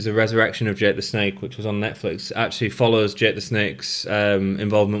documentary, which is a resurrection of Jake the Snake, which was on Netflix, actually follows Jake the Snake's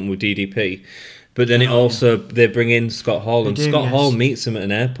involvement with DDP. But then they bring in Scott Hall, and Scott Hall meets him at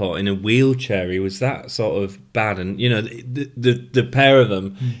an airport in a wheelchair. He was that sort of bad, and you know the pair of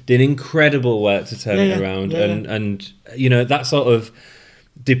them did incredible work to turn it around, and you know that sort of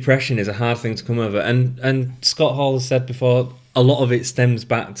depression is a hard thing to come over. And Scott Hall has said before, a lot of it stems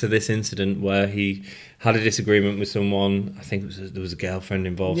back to this incident where he had a disagreement with someone. I think there was a girlfriend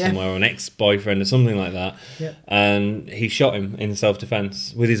involved somewhere, or an ex-boyfriend or something like that. Yeah. And he shot him in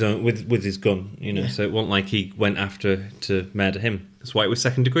self-defense with his own with his gun. You know, so it wasn't like he went after to murder him. That's why it was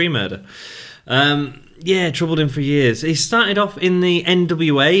second-degree murder. Troubled him for years. He started off in the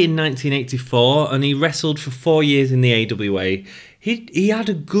NWA in 1984, and he wrestled for 4 years in the AWA. He had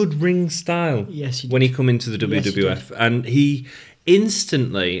a good ring style when he come into the WWF, and he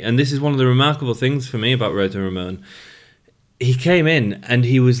instantly, and this is one of the remarkable things for me about Razor Ramon, he came in and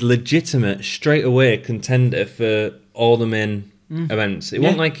he was legitimate straight away contender for all the main events. It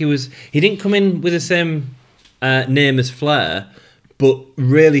wasn't like he didn't come in with the same name as Flair, but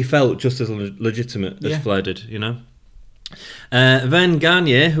really felt just as legitimate as Flair did, you know. Vern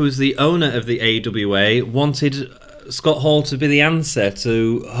Gagne, who was the owner of the AWA, wanted Scott Hall to be the answer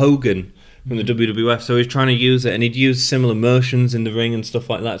to Hogan from the WWF, so he's trying to use it, and he'd use similar motions in the ring and stuff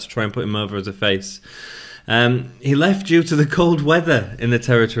like that to try and put him over as a face. He left due to the cold weather in the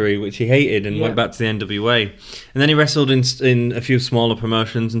territory, which he hated, and went back to the NWA. And then he wrestled in a few smaller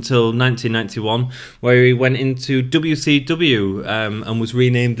promotions until 1991, where he went into WCW and was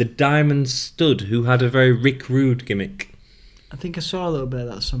renamed the Diamond Stud, who had a very Rick Rude gimmick. I think I saw a little bit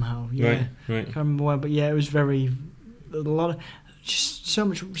of that somehow. Yeah, right. Can't remember why, but yeah, it was just so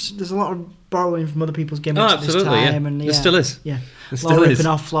much. There's a lot of borrowing from other people's gimmicks at this time, and there still is. Yeah, there still is. Ripping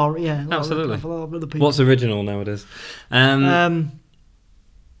off floor. Yeah, absolutely. A lot of other people. What's original nowadays? I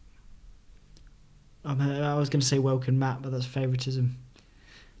was going to say Woken Matt, but that's favouritism.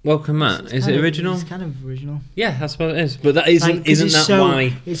 Woken Matt, is it original? It's kind of original. Yeah, that's what it is. But that isn't that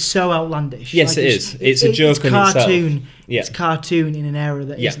why? It's so outlandish. Yes, it is. It's a joke in itself. Yeah. It's cartoon in an era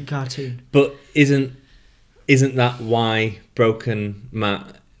that isn't cartoon. But isn't that why Broken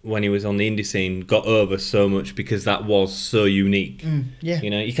Matt, when he was on the indie scene, got over so much, because that was so unique? Yeah. You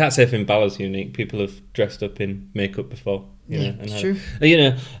know, you can't say Finn Balor's unique. People have dressed up in makeup before. It's true. You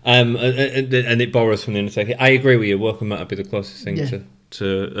know, and it borrows from the Undertaker. I agree with you. Woken Matt would be the closest thing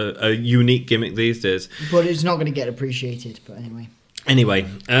to a unique gimmick these days. But it's not going to get appreciated. But anyway. Anyway,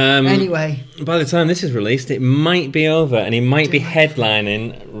 by the time this is released, it might be over, and he might be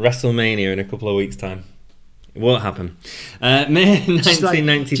headlining WrestleMania in a couple of weeks' time. It won't happen. May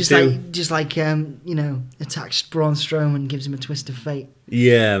 1992. Just like attacks Braun Strowman, gives him a twist of fate.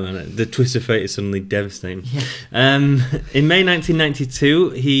 Yeah, man, the twist of fate is suddenly devastating. Yeah. In May 1992,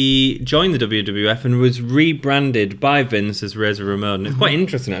 he joined the WWF and was rebranded by Vince as Razor Ramon. It's quite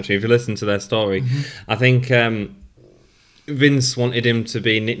interesting, actually, if you listen to their story. I think Vince wanted him to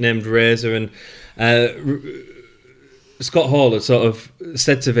be nicknamed Razor, and Scott Hall had sort of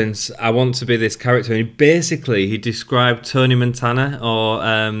said to Vince, I want to be this character. And he described Tony Montana, or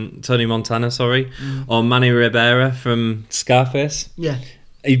Manny Ribera from Scarface. Yeah.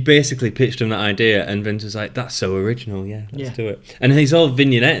 He basically pitched him that idea, and Vince was like, that's so original, let's do it. And his all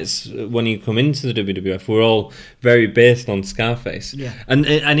vignettes, when you come into the WWF, were all very based on Scarface. Yeah. And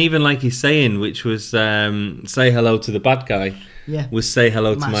even like he's saying, which was say hello to the bad guy, was say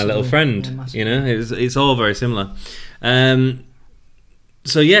hello to my little friend. It's all very similar.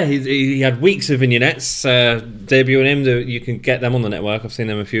 He had weeks of vignettes debuting him. You can get them on the network. I've seen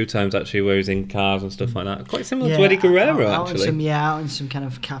them a few times, actually, where he's in cars and stuff like that. Quite similar to Eddie Guerrero, actually. Out in some kind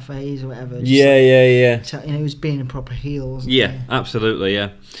of cafes or whatever. Yeah. He was being a proper heel, wasn't he? Absolutely, yeah.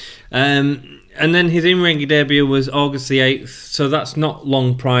 And then his in-ring debut was August the 8th, so that's not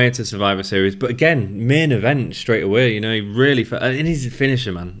long prior to Survivor Series. But again, main event straight away, he really... And he's a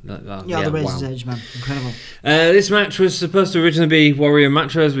finisher, man. The Razor's Edge, man. Incredible. This match was supposed to originally be Warrior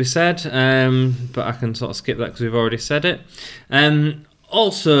Macho, as we said, but I can sort of skip that because we've already said it.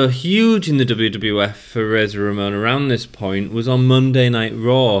 Also huge in the WWF for Razor Ramon around this point was on Monday Night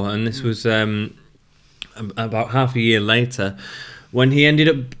Raw, and this was about half a year later, when he ended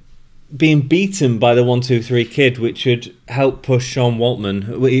up being beaten by the 1-2-3 Kid, which had helped push Sean Waltman.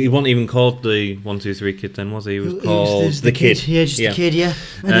 He wasn't even called the 1-2-3 Kid then, was he? He was called the Kid. Yeah, just the Kid, yeah.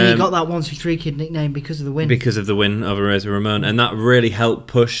 And then he got that 1-2-3 Kid nickname because of the win. Because of the win over Razor Ramon, and that really helped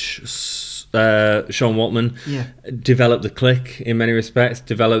push Sean Waltman. Yeah. Developed the Clique in many respects.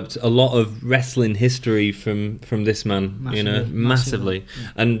 Developed a lot of wrestling history from this man. Massively.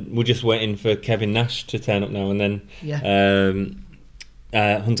 Yeah. And we're just waiting for Kevin Nash to turn up now and then. Yeah.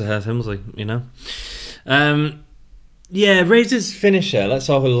 Hunter Hearst Helmsley, Razor's finisher, let's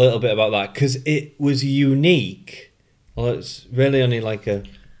talk a little bit about that, because it was unique. Well, it's really only like a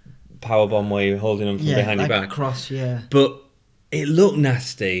powerbomb where you're holding him from behind your back. A cross, yeah. But it looked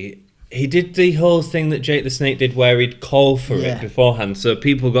nasty. He did the whole thing that Jake the Snake did, where he'd call for it beforehand, so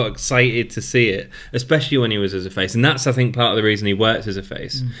people got excited to see it, especially when he was as a face. And that's, I think, part of the reason he works as a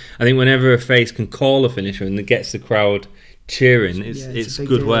face. I think whenever a face can call a finisher and it gets the crowd cheering, it's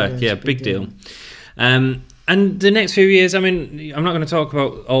good work. Big deal. And the next few years, I'm not going to talk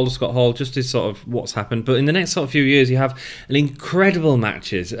about all of Scott Hall, just as sort of what's happened, but in the next sort of few years you have an incredible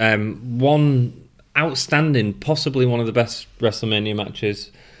matches, one outstanding, possibly one of the best WrestleMania matches.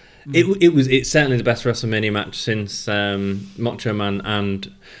 It's certainly the best WrestleMania match since Macho Man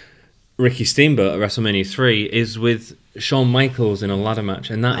and Ricky Steamboat at WrestleMania 3 is with Shawn Michaels in a ladder match,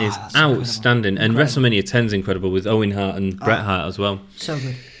 and that is outstanding. Incredible. And WrestleMania 10 is incredible with Owen Hart and Bret Hart as well. So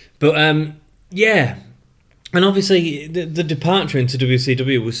good. But and obviously the departure into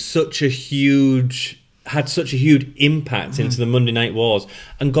WCW was had such a huge impact into the Monday Night Wars,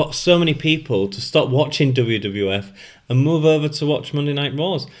 and got so many people to stop watching WWF and move over to watch Monday Night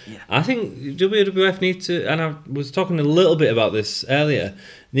Wars. I think WWF need to, and I was talking a little bit about this earlier,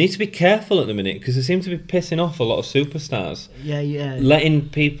 they need to be careful at the minute, because they seem to be pissing off a lot of superstars. Yeah. Letting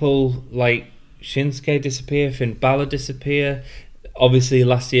people like Shinsuke disappear, Finn Balor disappear. Obviously,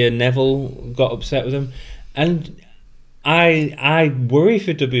 last year Neville got upset with him, and I worry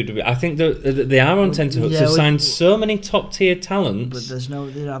for WWE. I think that they are on tenterhooks. They've signed so many top tier talents, but there's not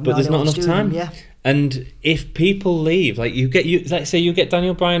enough time. Yeah. And if people leave, like let's say you get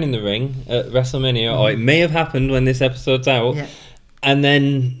Daniel Bryan in the ring at WrestleMania, or it may have happened when this episode's out, and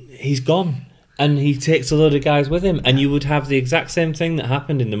then he's gone, and he takes a load of guys with him, and you would have the exact same thing that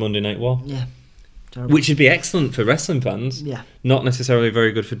happened in the Monday Night War. Yeah. Terrible. Which would be excellent for wrestling fans. Yeah. Not necessarily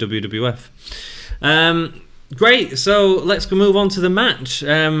very good for WWF. Great, so let's move on to the match.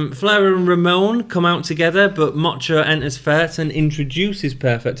 Flair and Ramon come out together, but Macho enters first and introduces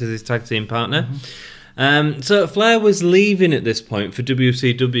Perfect as his tag team partner. So Flair was leaving at this point for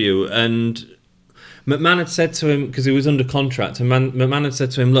WCW, and McMahon had said to him, because he was under contract, and McMahon had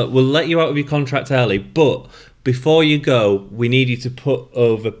said to him, look, we'll let you out of your contract early, but before you go, we need you to put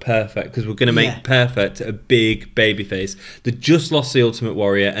over Perfect, because we're going to make Perfect a big babyface. They just lost the Ultimate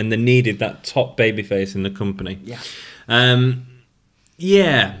Warrior, and they needed that top babyface in the company.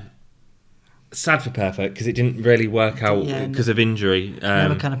 Sad for Perfect, because it didn't really work out because of injury.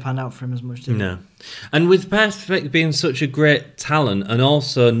 Never kind of panned out for him as much, did it? No. And with Perfect being such a great talent, and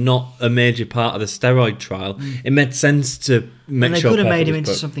also not a major part of the steroid trial, it made sense to make sure. They could have made him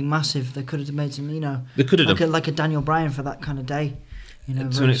into something massive. They could have made him, they could have like a Daniel Bryan for that kind of day.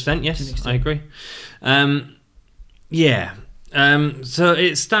 To an extent, yes, I agree. So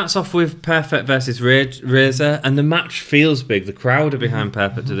it starts off with Perfect versus Razor, and the match feels big. The crowd are behind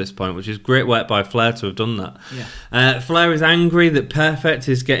Perfect at this point, which is great work by Flair to have done that. Flair is angry that Perfect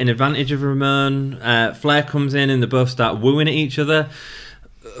is getting advantage of Ramon. Flair comes in and they both start wooing at each other.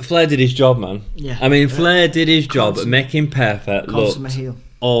 Flair did his job, man. I mean, Flair did his job at making Perfect look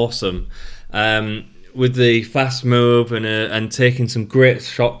awesome. With the fast move and taking some great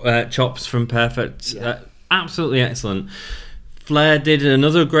chops from Perfect. Absolutely excellent. Flair did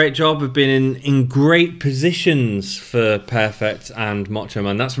another great job of being in great positions for Perfect and Macho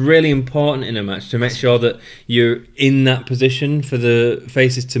Man. That's really important in a match, to make sure that you're in that position for the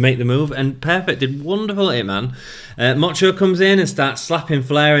faces to make the move. And Perfect did wonderful at it, man. Macho comes in and starts slapping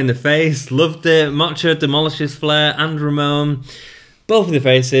Flair in the face. Loved it. Macho demolishes Flair and Ramon. Both of the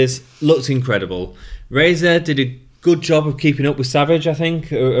faces looked incredible. Razor did a good job of keeping up with Savage, I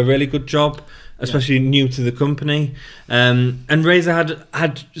think. A really good job. Especially new to the company, and Razor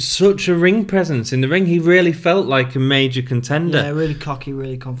had such a ring presence in the ring. He really felt like a major contender. Yeah, really cocky,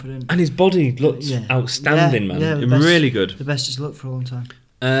 really confident, and his body looked outstanding, man. Really good. The best it's looked for a long time.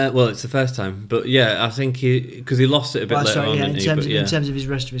 Well, it's the first time, but I think because he lost it a bit later on. In terms of his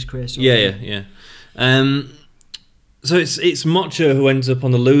rest of his career. So it's Macho who ends up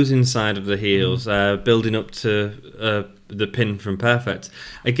on the losing side of the heels, building up to the pin from Perfect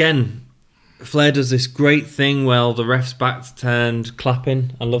again. Flair does this great thing while the ref's back's turned,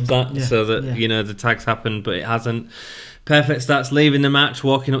 clapping. I love that. So that the tags happen, but it hasn't. Perfect starts leaving the match,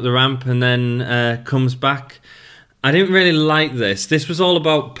 walking up the ramp, and then comes back. I didn't really like this. This was all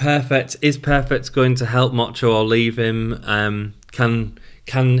about Perfect. Is Perfect going to help Macho or leave him? Can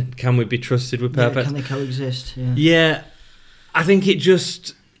we be trusted with Perfect? Can they coexist? I think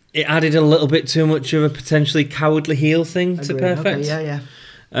it added a little bit too much of a potentially cowardly heel thing to Perfect.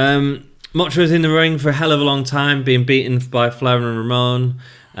 Macho is in the ring for a hell of a long time, being beaten by Flair and Ramon.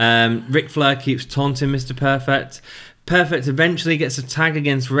 Ric Flair keeps taunting Mr. Perfect. Perfect eventually gets a tag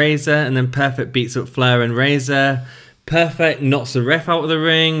against Razor, and then Perfect beats up Flair and Razor. Perfect knocks the ref out of the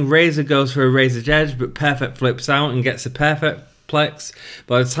ring. Razor goes for a Razor's Edge, but Perfect flips out and gets a Perfect Plex.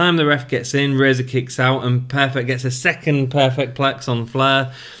 By the time the ref gets in, Razor kicks out, and Perfect gets a second Perfect Plex on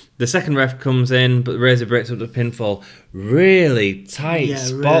Flair. The second ref comes in, but Razor breaks up the pinfall. Really tight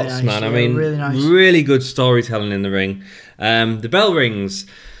spots, really nice, man. I mean, really good storytelling in the ring. The bell rings.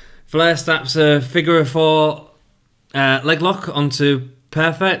 Flair snaps a figure of four leg lock onto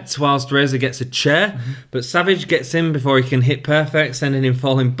Perfect, whilst Razor gets a chair. But Savage gets in before he can hit Perfect, sending him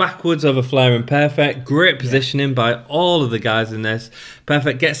falling backwards over Flair and Perfect. Great positioning by all of the guys in this.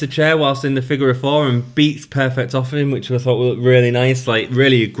 Perfect gets the chair whilst in the figure of four and beats Perfect off him, which I thought looked really nice, like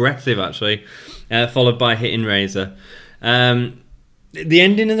really aggressive actually, followed by hitting Razor. The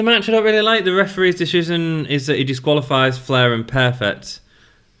ending of the match I don't really like. The referee's decision is that he disqualifies Flair and Perfect.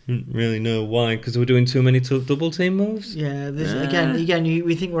 Didn't really know why, because we're doing too many double team moves. Again,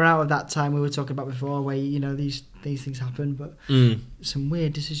 we think we're out of that time we were talking about before, where these things happen, but some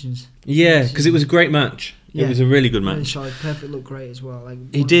weird decisions. Yeah, because it was a great match. It was a really good match. Really solid. Perfect looked great as well.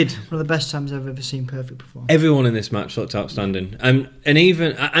 He did. One of the best times I've ever seen Perfect perform. Everyone in this match looked outstanding, and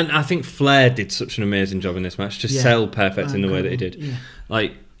I think Flair did such an amazing job in this match to sell Perfect in the way that he did.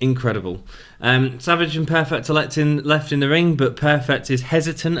 Incredible. Savage and Perfect are left in the ring, but Perfect is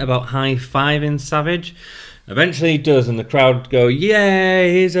hesitant about high-fiving Savage. Eventually he does, and the crowd go, "Yeah,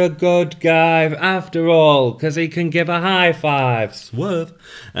 he's a good guy after all, because he can give a high five." Swerve.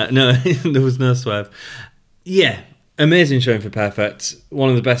 No, there was no swerve. Yeah, amazing showing for Perfect. One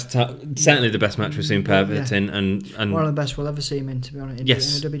of the best, certainly the best match we've seen Perfect in, and one of the best we'll ever see him in, to be honest.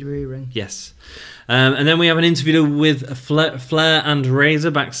 Yes. In a WWE ring. Yes. And then we have an interview with Flair and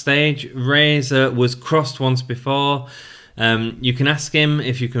Razor backstage. Razor was crossed once before. You can ask him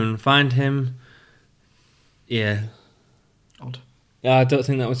if you can find him. Yeah. Odd. I don't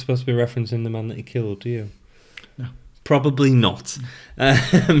think that was supposed to be referencing the man that he killed, do you? No. Probably not.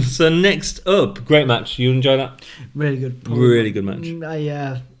 So next up, great match. You enjoy that? Really good. Really good match.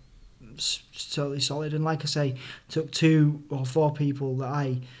 Totally solid. And like I say, took 2 or 4 people that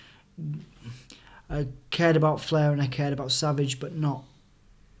I cared about Flair and I cared about Savage, but not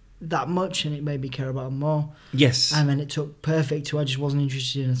that much, and it made me care about him more. Yes. And then it took Perfect, who I just wasn't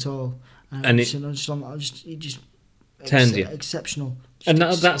interested in at all. And it just turns you. Exceptional. And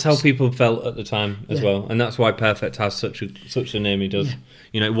that's how people felt at the time as well. And that's why Perfect has such a name he does. Yeah.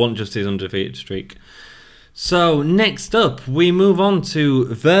 You know, it wasn't just his undefeated streak. So next up, we move on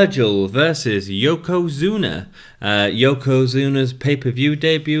to Virgil versus Yokozuna. Yokozuna's pay-per-view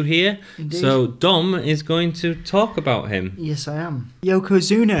debut here. Indeed. So Dom is going to talk about him. Yes, I am.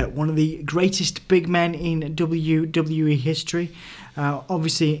 Yokozuna, one of the greatest big men in WWE history.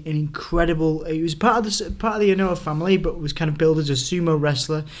 Obviously, an incredible. He was part of the Inoue family, but was kind of billed as a sumo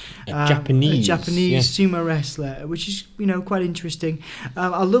wrestler, a Japanese sumo wrestler, which is quite interesting.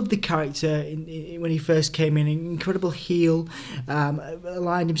 I love the character when he first came in. An incredible heel,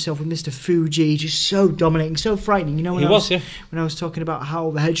 aligned himself with Mr. Fuji, just so dominating, so frightening. When I was talking about how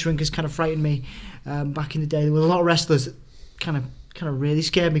the head shrinkers kind of frightened me back in the day, there were a lot of wrestlers that kind of really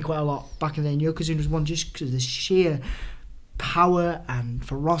scared me quite a lot back in the day. And Yokozuna was one just because of the sheer power and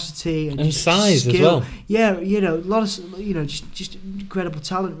ferocity and size skill. As well. Yeah, a lot of just incredible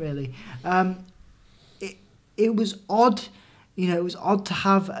talent really. It was odd, it was odd to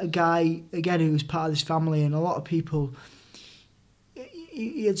have a guy again who was part of this family, and a lot of people.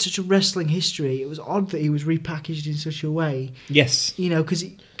 He had such a wrestling history. It was odd that he was repackaged in such a way. Yes.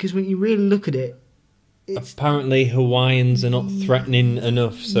 Because when you really look at it. Apparently Hawaiians are not threatening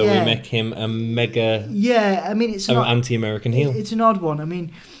enough, so we make him a mega it's an anti-American heel. It's an odd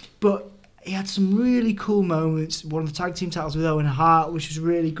one, but he had some really cool moments. Won the tag team titles with Owen Hart, which was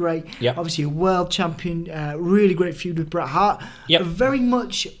really great. Yep. Obviously a world champion, really great feud with Bret Hart. Yep. A very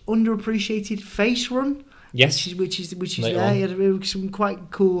much underappreciated face run. Yes. Which is Later there. on. He had some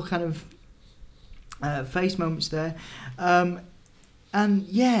quite cool kind of face moments there. And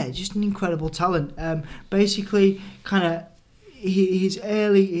just an incredible talent. Basically, kind of his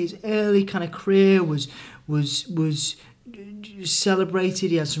early kind of career was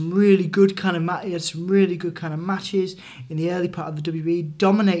celebrated. He had some really good kind of matches in the early part of the WWE,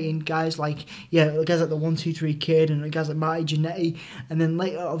 dominating guys like the 1-2-3 Kid and guys like Marty Jannetty, and then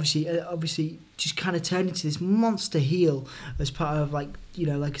later obviously just kind of turned into this monster heel as part of like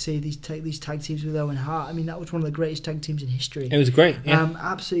I say, these tag teams with Owen Hart. that was one of the greatest tag teams in history. It was great. Yeah.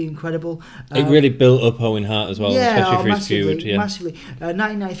 Absolutely incredible. It really built up Owen Hart as well, especially for his feud. Yeah, massively.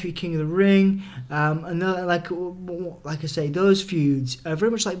 1993 King of the Ring, and like I say, those feuds very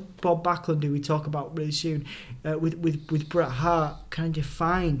much like Bob Backlund, who we talk about really soon, with Bret Hart, kind of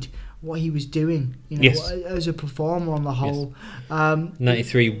defined what he was doing, as a performer on the whole. Yes.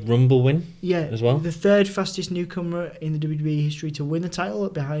 93 Rumble win, as well. The third fastest newcomer in the WWE history to win the title,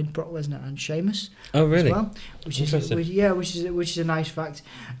 behind Brock Lesnar and Sheamus. Oh, really? As well, which is a nice fact.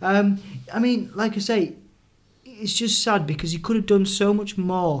 Like I say, it's just sad because he could have done so much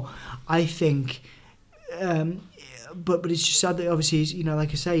more, I think. But it's just sad that obviously he's,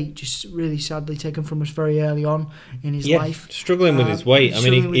 like I say, just really sadly taken from us very early on in his life. Struggling with his weight.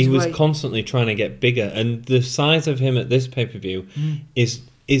 He was constantly trying to get bigger, and the size of him at this pay-per-view is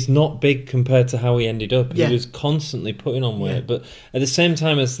not big compared to how he ended up. He was constantly putting on weight, but at the same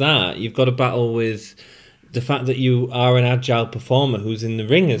time as that, you've got to battle with the fact that you are an agile performer who's in the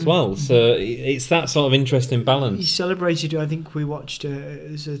ring as well. So it's that sort of interesting balance. He celebrated, I think we watched,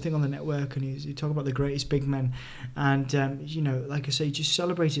 there's a thing on the network, and he talked about the greatest big men. And, like I say, just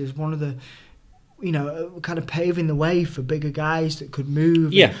celebrated as one of the, kind of paving the way for bigger guys that could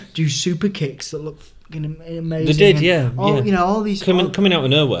move, and do super kicks that look amazing. They did, all these coming out of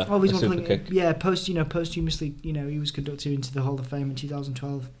nowhere. All these super kick. Posthumously, he was conducted into the Hall of Fame in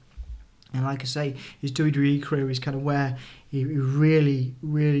 2012. And like I say, his WWE career is kind of where he really,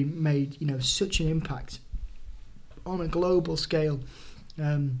 really made such an impact on a global scale.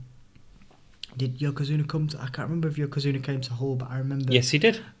 Did Yokozuna come to? I can't remember if Yokozuna came to Hull, but I remember. Yes, he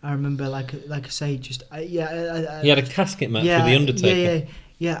did. I remember, like I say, just he had a casket match with the Undertaker.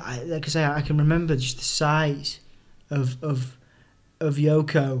 Like I say, I can remember just the size of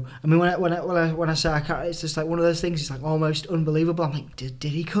Yoko. I mean, when I say I can't, it's just like one of those things. It's like almost unbelievable. I'm like, did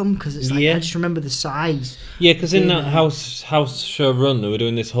he come? Because it's like I just remember the size. Yeah, because in that house show run, they were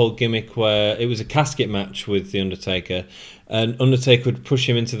doing this whole gimmick where it was a casket match with the Undertaker, and Undertaker would push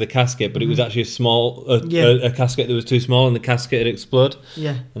him into the casket, but it was actually a casket that was too small, and the casket would explode.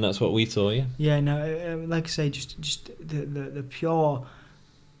 Yeah, and that's what we saw. Yeah. Yeah, no, like I say, just the pure.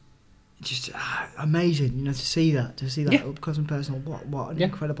 Just amazing, to see that up close and personal. What an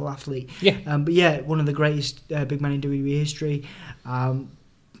incredible athlete. Yeah. But yeah, one of the greatest big men in WWE history.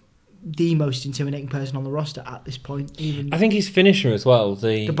 The most intimidating person on the roster at this point. Even I think his finisher as well.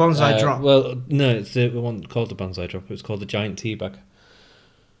 The bonsai drop. Well, no, it's the one called the bonsai drop. It was called the giant teabag.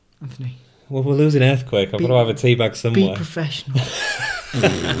 Anthony. Well, we're losing Earthquake. I've got to have a teabag somewhere. Be professional.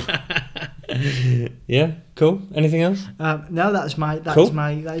 Yeah, cool. Anything else? No, that is my part of the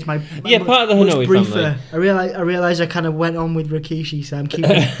Hanoi family. I realise I kind of went on with Rikishi, so I'm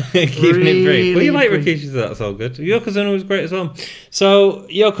keeping keeping it brief. Well, you like Rikishi, so that's all good. Yokozuna was great as well. So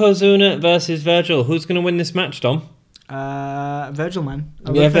Yokozuna versus Virgil. Who's going to win this match, Dom? Virgil, man.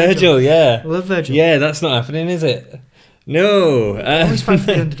 Virgil. Yeah, I love Virgil. Yeah, that's not happening, is it? No. I always fight for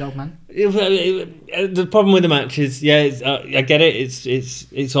the underdog, man. The problem with the match is, I get it.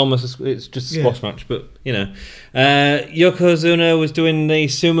 It's almost it's just a squash match, but Yokozuna was doing the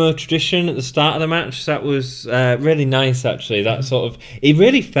sumo tradition at the start of the match. That was really nice, actually. That sort of he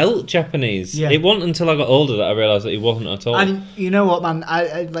really felt Japanese. Yeah. It wasn't until I got older that I realised that he wasn't at all. And you know what, man?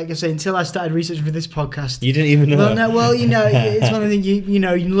 I like I say, until I started researching for this podcast, you didn't even know. Well, no, it's one of the things you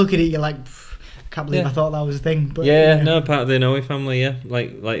look at it, you're like. Can't believe I thought that was a thing. But part of the Inoue family. Yeah,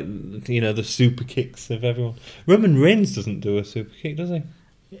 like the super kicks of everyone. Roman Reigns doesn't do a super kick, does he?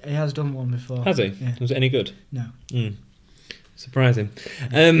 He has done one before. Has he? Yeah. Was it any good? No. Surprising.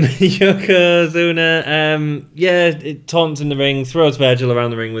 Yokozuna, it taunts in the ring, throws Virgil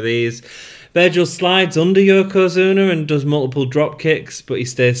around the ring with ease. Virgil slides under Yokozuna and does multiple drop kicks, but he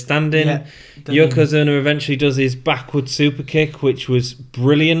stays standing. Yeah, Yokozuna eventually does his backward super kick, which was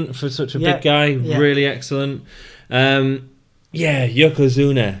brilliant for such a big guy. Yeah. Really excellent.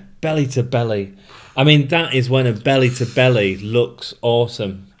 Yokozuna, belly to belly. I mean, that is when a belly to belly looks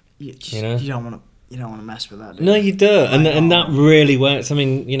awesome. You don't want to mess with that. No, you don't, and that really works. I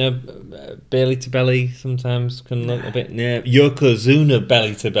mean, belly to belly sometimes can look a bit. Yokozuna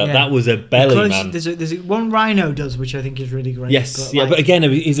belly to belly. Yeah. That was a belly, man. There's one Rhino does, which I think is really great. Yes, but again,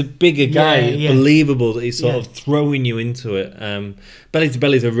 he's a bigger guy. Believable that he's sort of throwing you into it. Belly to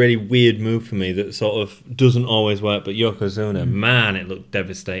belly is a really weird move for me that sort of doesn't always work. But Yokozuna, man, it looked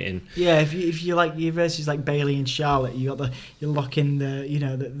devastating. Yeah, if you like your versus like Bailey and Charlotte, you lock in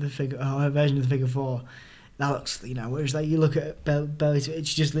the figure version of the figure four. That looks, whereas like you look at belly to,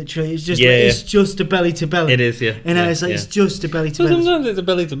 it's just literally, it's just a belly to belly. It is, yeah. It's just a belly to belly. Sometimes it's a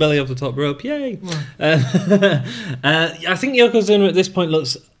belly to belly off the top rope. Yay! I think Yokozuna at this point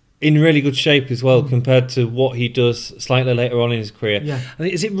looks in really good shape as well compared to what he does slightly later on in his career. Yeah. I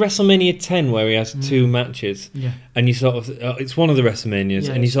think, is it WrestleMania 10 where he has two matches? Yeah. And you sort of, it's one of the WrestleManias,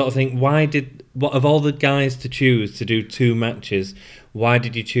 and you sort of think, what of all the guys to choose to do two matches, why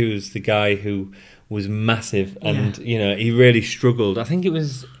did you choose the guy who was massive and he really struggled? I think it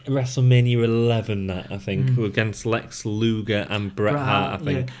was WrestleMania 11 against Lex Luger and Bret Hart. I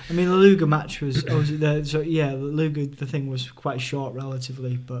think. Yeah. I mean, the Luger match was the Luger thing was quite short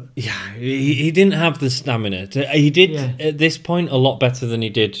relatively, but he didn't have the stamina. He did at this point a lot better than he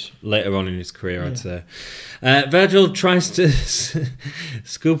did later on in his career. I'd say. Virgil tries to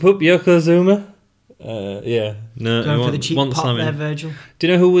scoop up Yokozuna. Going for the cheap pop there, Virgil. Do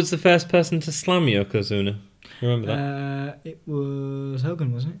you know who was the first person to slam Yokozuna? Remember that? It was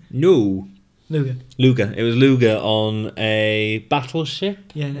Hogan, wasn't it? No. Luger. It was Luger on a battleship.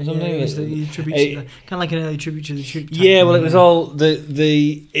 Yeah, it was the tribute kind of like an early tribute to the troop. Yeah, well, it was all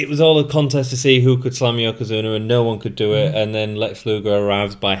it was all a contest to see who could slam Yokozuna, and no one could do it. And then Lex Luger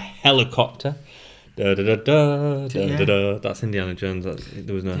arrives by helicopter. Da, da, da, da, da, da, da. That's Indiana Jones.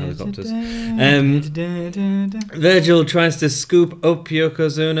 There was no helicopters. Virgil tries to scoop up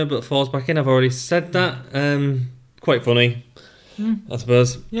Yokozuna but falls back in. I've already said that. Quite funny, I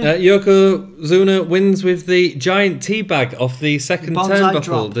suppose. Yokozuna wins with the giant teabag off the second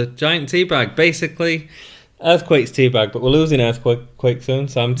turnbuckle. The giant teabag. Basically, Earthquake's teabag, but we're losing Earthquake soon,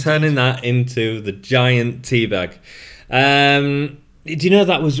 so I'm turning that into the giant teabag. Do you know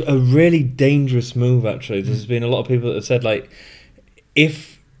that was a really dangerous move, actually? There's been a lot of people that have said, like,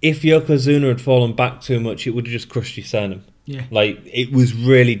 if Yokozuna had fallen back too much, it would have just crushed your sternum. Yeah. Like, it was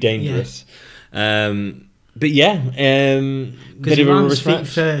really dangerous. Yeah. But yeah, because he lands feet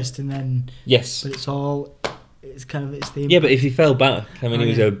first, and then yes, but it's kind of its theme. Yeah, but if he fell back, I mean, he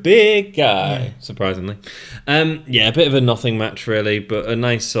was a big guy, surprisingly. Yeah, a bit of a nothing match, really, but a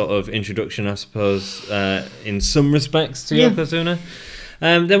nice sort of introduction, I suppose, in some respects to Yokozuna.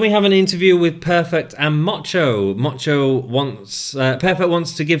 Then we have an interview with Perfect and Macho. Perfect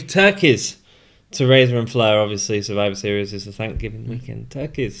wants to give turkeys to Razor and Flair. Obviously, Survivor Series is the Thanksgiving weekend.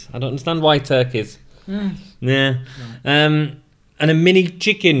 Turkeys. I don't understand why turkeys. Yeah. And a mini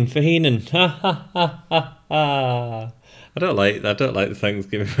chicken for Heenan. Ha ha ha ha ha. I don't like the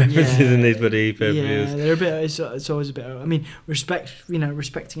Thanksgiving references in these bloody pay-per-views. Yeah, they're a bit. It's always a bit. I mean,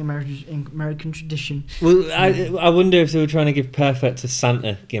 respecting American tradition. Well, I wonder if they were trying to give Perfect a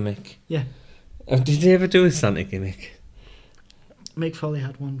Santa gimmick. Yeah. Did they ever do a Santa gimmick? Mick Foley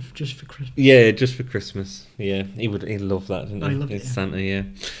had one just for Christmas. Yeah, just for Christmas. Yeah, he'd love that, didn't he? He loved it, Santa, yeah.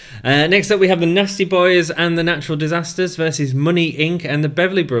 Next up, we have the Nasty Boys and the Natural Disasters versus Money Inc. and the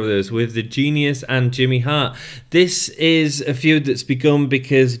Beverly Brothers with the Genius and Jimmy Hart. This is a feud that's begun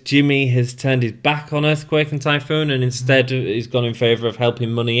because Jimmy has turned his back on Earthquake and Typhoon and instead he's gone in favour of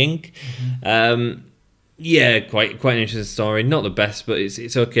helping Money Inc. Yeah, quite an interesting story. Not the best, but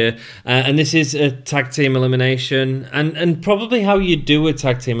it's okay. And this is a tag team elimination, and probably how you do a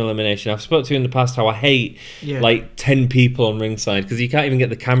tag team elimination. I've spoken to you in the past how I hate like 10 people on ringside because you can't even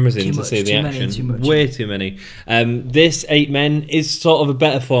get the cameras in to see the action. Way too many. This 8 men is sort of a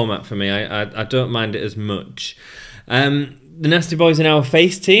better format for me. I don't mind it as much. The Nasty Boys are now a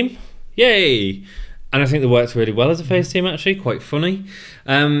face team. Yay! And I think they worked really well as a face team. Actually, quite funny.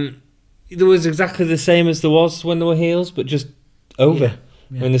 There was exactly the same as there was when they were heels, but just over.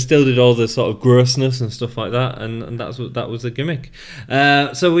 Yeah. And they still did all the sort of grossness and stuff like that, and that was the gimmick.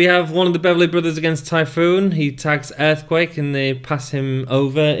 So we have one of the Beverly Brothers against Typhoon. He tags Earthquake, and they pass him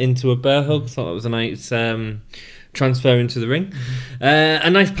over into a bear hug. Thought that was a nice transfer into the ring. A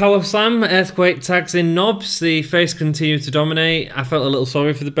nice power slam. Earthquake tags in Knobs. The face continued to dominate. I felt a little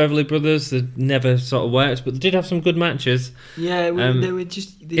sorry for the Beverly Brothers. They never sort of worked, but they did have some good matches. Yeah, they were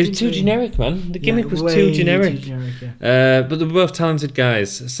just... It was too generic, man. The gimmick was too generic. But they were both talented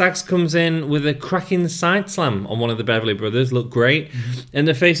guys. Sags comes in with a cracking side slam on one of the Beverly Brothers. Looked great. And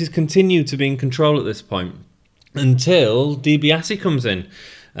their faces continue to be in control at this point until DiBiase comes in.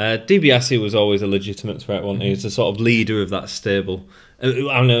 DiBiase was always a legitimate threat, wasn't he? He's the sort of leader of that stable.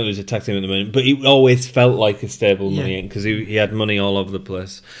 I know it was a tag team at the moment, but he always felt like a stable Money because he had money all over the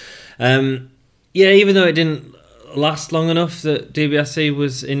place. Even though it didn't last long enough that DiBiase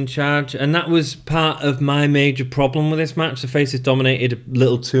was in charge, and that was part of my major problem with this match. The faces dominated a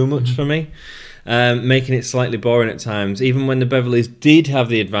little too much for me, making it slightly boring at times. Even when the Beverlys did have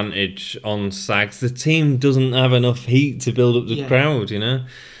the advantage on Sags, the team doesn't have enough heat to build up the crowd, you know.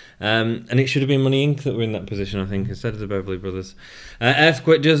 And it should have been Money Inc. that were in that position, I think, instead of the Beverly Brothers.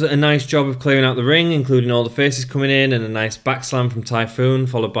 Earthquake does a nice job of clearing out the ring, including all the faces coming in, and a nice backslam from Typhoon,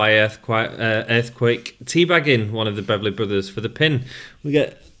 followed by Earthquake teabagging one of the Beverly Brothers for the pin. We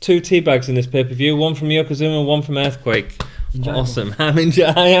get 2 teabags in this pay-per-view, one from Yokozuna, one from Earthquake. Enjoyable. Awesome. I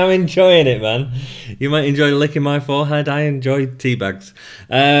am enjoying it, man. You might enjoy licking my forehead. I enjoy teabags.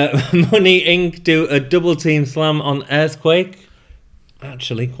 Money Inc. do a double team slam on Earthquake.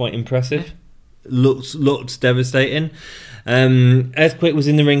 Actually, quite impressive. Looked devastating. Earthquake was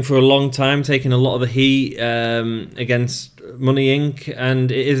in the ring for a long time, taking a lot of the heat against Money Inc.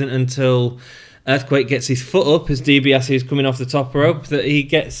 And it isn't until Earthquake gets his foot up as DiBiase is coming off the top rope that he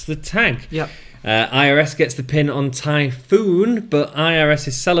gets the tag. Yep. IRS gets the pin on Typhoon, but IRS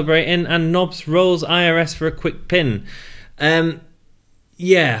is celebrating, and Knobs rolls IRS for a quick pin.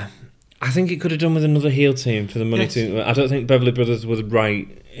 I think it could have done with another heel team for the money team. I don't think Beverly Brothers was right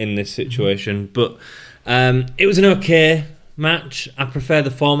in this situation, but it was an okay match. I prefer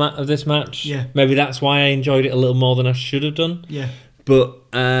the format of this match. Yeah. Maybe that's why I enjoyed it a little more than I should have done. Yeah. But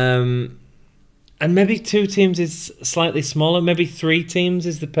and maybe 2 teams is slightly smaller. Maybe 3 teams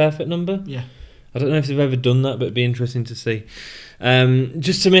is the perfect number. Yeah. I don't know if they've ever done that, but it'd be interesting to see.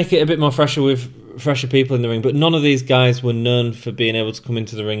 Just to make it a bit more fresher with fresher people in the ring, but none of these guys were known for being able to come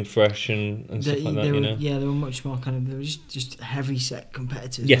into the ring fresh and stuff like that, you know? Yeah, they were much more kind of, they were just heavy set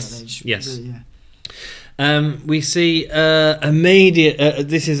competitors. Yes, yes. Really, we see immediate,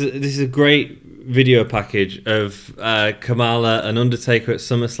 this is a great video package of Kamala and Undertaker at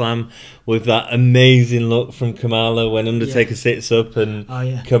SummerSlam with that amazing look from Kamala when Undertaker sits up and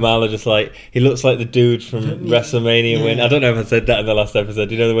Kamala just like, he looks like the dude from WrestleMania when, I don't know if I said that in the last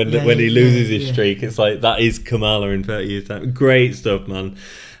episode, you know, when he loses his streak, it's like, that is Kamala in 30 years time. Great stuff, man.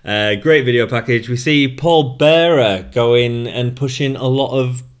 Great video package. We see Paul Bearer going and pushing a lot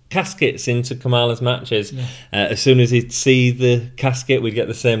of caskets into Kamala's matches. As soon as he'd see the casket, we'd get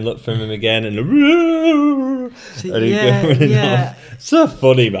the same look from him again, and off. So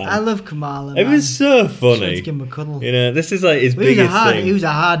funny, man. I love Kamala. It was so funny. To give him a cuddle. You know, this is like his biggest thing. He was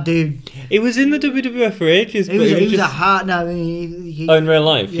a hard dude. He was in the WWF for ages. He was a hard. No, in real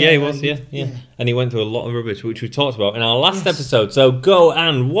life, he was. Yeah. And he went through a lot of rubbish, which we talked about in our last episode. So go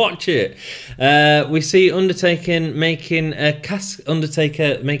and watch it. We see Undertaker making a casket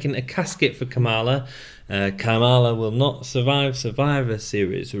for Kamala. Kamala will not survive Survivor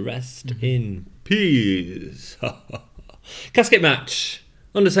Series. Rest in peace. Casket match.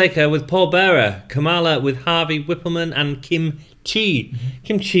 Undertaker with Paul Bearer. Kamala with Harvey Whippleman and Kim Chi.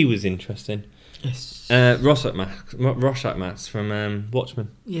 Kim Chi was interesting. Yes. Rorschach mask from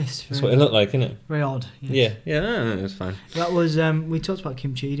Watchmen. Yes. That's what it looked like, isn't it? Very odd. Yes. Yeah, that's fine. That was, we talked about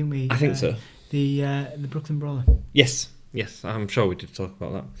Kim Chi, didn't we? I think so. The Brooklyn Brawler. Yes, I'm sure we did talk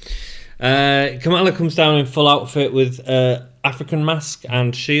about that. Kamala comes down in full outfit with African mask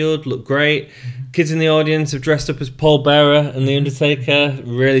and shield, look great. Kids in the audience have dressed up as Paul Bearer and The Undertaker,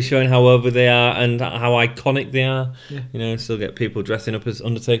 really showing how over they are and how iconic they are. You know, still get people dressing up as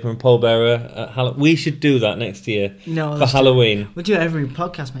Undertaker and Paul Bearer at Halloween. We should do that next year for Halloween. We'll do it every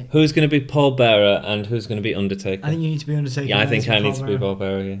podcast, mate. Who's going to be Paul Bearer and who's going to be Undertaker? I think you need to be Undertaker. Yeah, I think I need to be Paul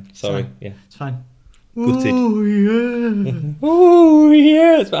Bearer, yeah. Sorry, yeah. It's fine. Gutted. Oh, yeah. Oh,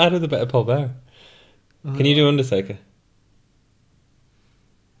 yeah. But I'd have the better Paul Bearer. Can you do Undertaker?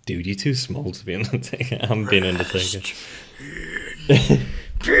 Dude, you're too small to be Undertaker. I'm being Undertaker.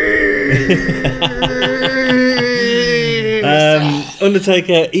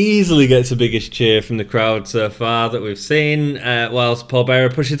 Undertaker easily gets the biggest cheer from the crowd so far that we've seen, whilst Paul Bearer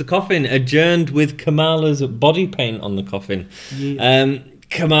pushes the coffin, adjourned with Kamala's body paint on the coffin.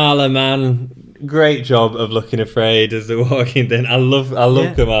 Kamala, man, great job of looking afraid as they're walking in. I love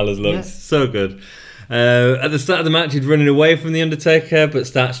Kamala's looks. So good. At the start of the match, he'd running away from the Undertaker, but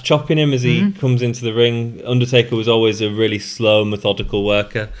starts chopping him as he comes into the ring. Undertaker was always a really slow, methodical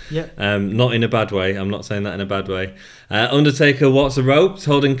worker. Not in a bad way. I'm not saying that in a bad way. Undertaker walks the ropes,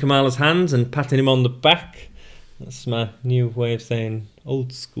 holding Kamala's hands and patting him on the back. That's my new way of saying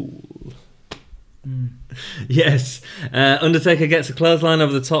old school. Yes. Undertaker gets a clothesline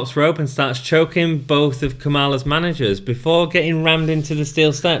over the top rope and starts choking both of Kamala's managers before getting rammed into the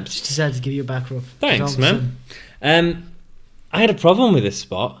steel steps. Just decided to give you a back rub. Thanks, man. I had a problem with this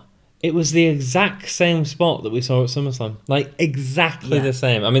spot. It was the exact same spot that we saw at SummerSlam. Like, exactly the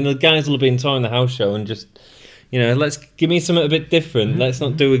same. I mean, the guys will have been touring the house show and just, you know, let's give me something a bit different. Let's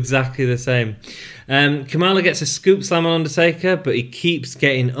not do exactly the same. Kamala gets a scoop slam on Undertaker, but he keeps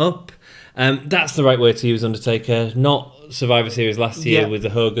getting up. That's the right way to use Undertaker, not Survivor Series last year with the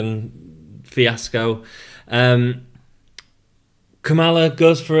Hogan fiasco. Kamala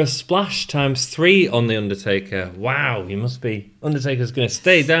goes for a splash ×3 on the Undertaker. Wow, he must be. Undertaker's going to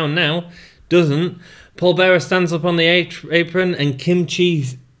stay down now. Doesn't. Paul Bearer stands up on the apron and Kim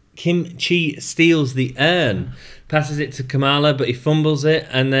Chi steals the urn. Passes it to Kamala, but he fumbles it,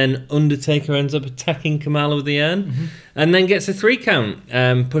 and then Undertaker ends up attacking Kamala with the urn, and then gets a 3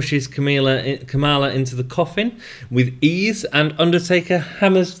 count. Pushes Kamala into the coffin with ease, and Undertaker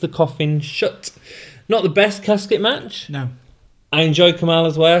hammers the coffin shut. Not the best casket match. No. I enjoy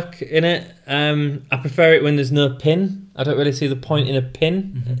Kamala's work in it. I prefer it when there's no pin. I don't really see the point in a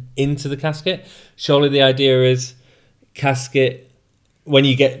pin into the casket. Surely the idea is casket. When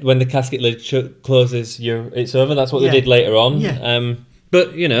the casket lid closes, it's over. That's what they did later on.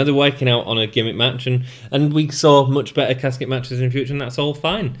 But you know, they're working out on a gimmick match, and we saw much better casket matches in the future, and that's all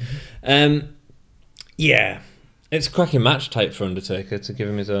fine. It's a cracking match type for Undertaker to give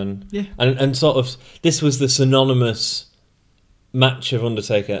him his own. And sort of this was the synonymous match of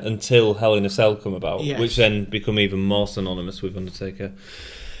Undertaker until Hell in a Cell come about, which then become even more synonymous with Undertaker.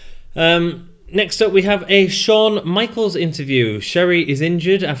 Next up, we have a Shawn Michaels interview. Sherry is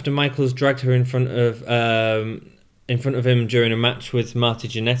injured after Michaels dragged her in front of him during a match with Marty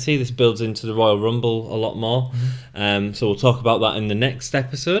Jannetty. This builds into the Royal Rumble a lot more. So we'll talk about that in the next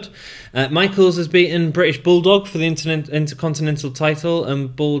episode. Michaels has beaten British Bulldog for the Intercontinental title,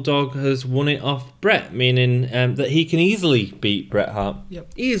 and Bulldog has won it off Bret, meaning that he can easily beat Bret Hart.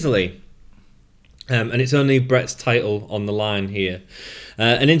 Easily. And it's only Bret's title on the line here.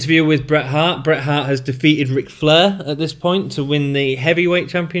 An interview with Bret Hart. Bret Hart has defeated Ric Flair at this point to win the heavyweight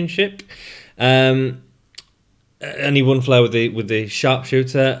championship. And he won Flair with the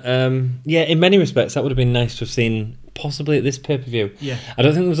sharpshooter. In many respects, that would have been nice to have seen possibly at this pay-per-view. Yeah. I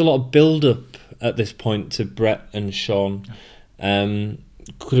don't think there was a lot of build-up at this point to Bret and Shawn.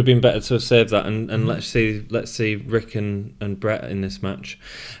 Could have been better to have saved that, and let's see Rick and Bret in this match.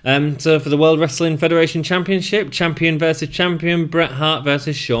 So for the World Wrestling Federation Championship, champion versus champion, Bret Hart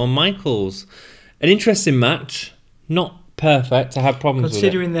versus Shawn Michaels. An interesting match, not perfect. I had problems with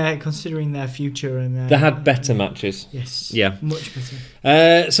it. Considering their future and they had better matches. Yes, yeah, much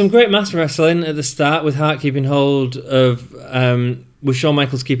better. Some great mass wrestling at the start with Hart keeping hold of. With Shawn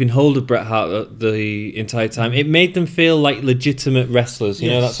Michaels keeping hold of Bret Hart the entire time. It made them feel like legitimate wrestlers,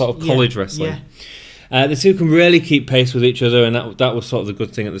 you know, that sort of college wrestling. Yeah. The two can really keep pace with each other, and that was sort of the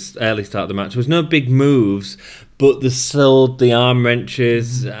good thing at the early start of the match. There was no big moves, but there's still the arm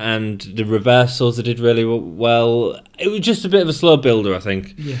wrenches and the reversals they did really well. It was just a bit of a slow builder, I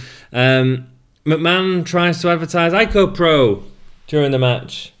think. Yeah. McMahon tries to advertise ICO Pro during the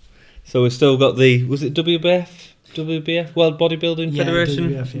match. So we've still got was it WBF, World Bodybuilding Federation?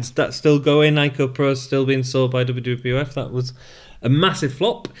 WBF, yeah. That's still going. ICO Pro is still being sold by WWF. That was a massive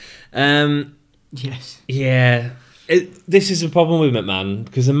flop. Yes. Yeah. This is a problem with McMahon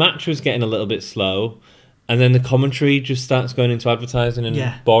because the match was getting a little bit slow, and then the commentary just starts going into advertising and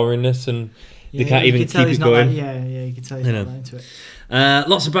boringness, and they can't even keep it going. You can tell he's not that into it.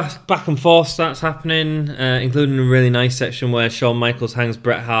 Lots of back and forth starts happening, including a really nice section where Shawn Michaels hangs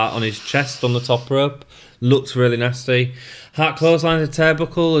Bret Hart on his chest on the top rope. Looks really nasty. Hart clotheslines a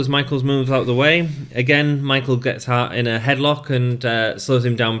turnbuckle as Michaels moves out of the way. Again, Michael gets Hart in a headlock and slows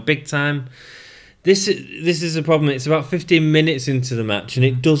him down big time. This is a problem. It's about 15 minutes into the match, and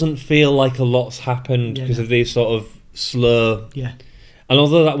it doesn't feel like a lot's happened because of these sort of slow... Yeah. And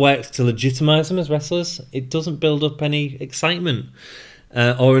although that works to legitimise them as wrestlers, it doesn't build up any excitement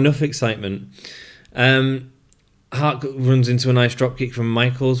or enough excitement. Hart runs into a nice dropkick from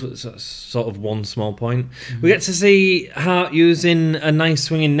Michaels, which is sort of one small point. We get to see Hart using a nice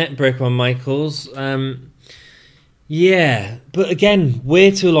swinging neck breaker on Michaels. But again,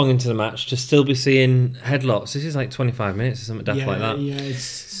 way too long into the match to still be seeing headlocks. This is like 25 minutes or something daft like that. Yeah,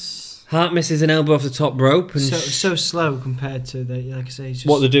 it's... Hart misses an elbow off the top rope. And so slow compared to, like I say...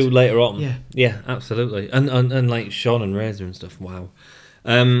 what they do later on. Yeah. Yeah, absolutely. And like Shawn and Razor and stuff, wow.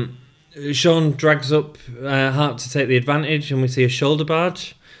 Shawn drags up Hart to take the advantage, and we see a shoulder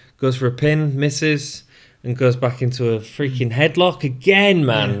barge, goes for a pin, misses, and goes back into a freaking headlock again,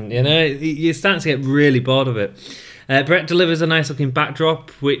 man. You know, you're starting to get really bored of it. Bret delivers a nice looking backdrop,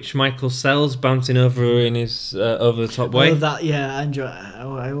 which Michael sells, bouncing over in his over the top way. I love that. Yeah,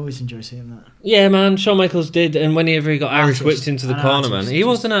 I always enjoy seeing that. Yeah, man. Shawn Michaels did, and whenever he got Irish whipped into the corner, man, he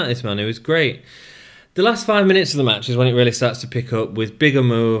was an artist, man. He was great. The last 5 minutes of the match is when it really starts to pick up with bigger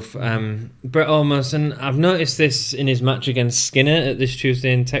move. Bret almost, and I've noticed this in his match against Skinner at this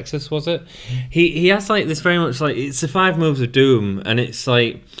Tuesday in Texas, was it? He has like this very much like, it's the 5 moves of doom, and it's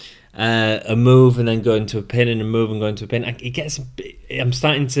like a move and then going to a pin and a move and going to a pin. It gets a bit, I'm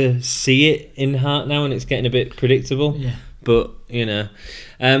starting to see it in Hart now, and it's getting a bit predictable. Yeah. But, you know.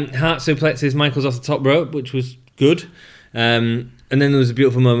 Hart suplexes Michaels off the top rope, which was good. And then there was a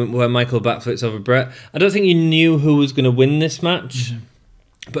beautiful moment where Michael backflips over Bret. I don't think you knew who was going to win this match.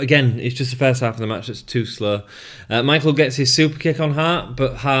 But again, it's just the first half of the match that's too slow. Michael gets his super kick on Hart,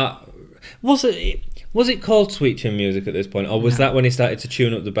 but Hart... Was it called Sweet Chin Music at this point, or was that when he started to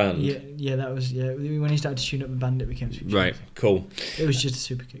tune up the band? Yeah, that was when he started to tune up the band. It became Sweet Chin. Right, cool. It was just a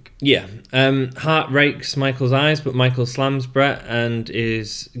super kick. Yeah, Hart rakes Michael's eyes, but Michael slams Bret and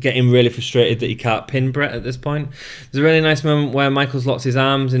is getting really frustrated that he can't pin Bret at this point. There's a really nice moment where Michaels locks his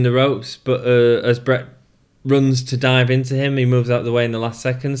arms in the ropes, but as Bret runs to dive into him, he moves out of the way in the last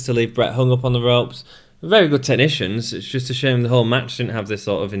seconds to leave Bret hung up on the ropes. Very good technicians. It's just a shame the whole match didn't have this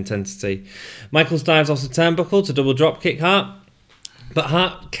sort of intensity. Michaels dives off the turnbuckle to double drop kick Hart, but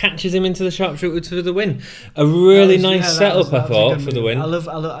Hart catches him into the sharpshooter for the win. A really nice setup, I thought, for the win. I love.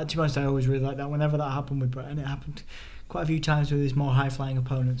 To be honest, I always really like that. Whenever that happened with Bret, and it happened quite a few times with his more high flying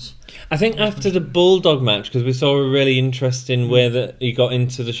opponents. I think after the Bulldog match, because we saw a really interesting way that he got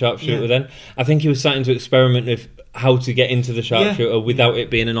into the sharpshooter. Then I think he was starting to experiment with how to get into the sharpshooter without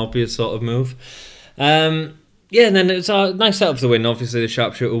it being an obvious sort of move. And then it's a nice setup for the win. Obviously, the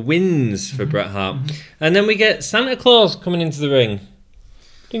sharpshooter wins for Bret Hart. And then we get Santa Claus coming into the ring.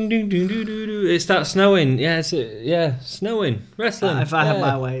 Ding, ding, ding, ding, ding, ding. It starts snowing. Snowing. Wrestling. If I had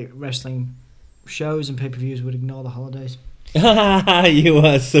my way, wrestling shows and pay-per-views would ignore the holidays. You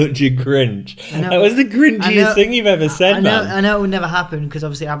are such a Grinch. That was the grinchiest thing you've ever said, man. I know it would never happen because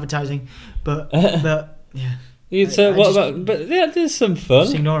obviously advertising, but yeah. So what about? But yeah, there's some fun.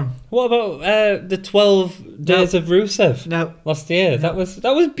 Just ignore him. What about the 12 days of Rusev? No, last year. No. That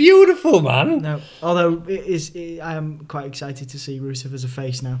was beautiful, man. No, although I am quite excited to see Rusev as a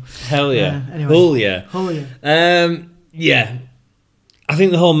face now. Hell yeah! Anyway, Hell yeah! Yeah. I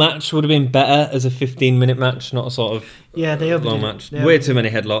think the whole match would have been better as a 15-minute match, not a sort of long match. Way too many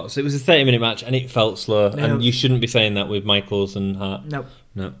headlocks. It was a 30-minute match and it felt slow. And you shouldn't be saying that with Michaels and Hart.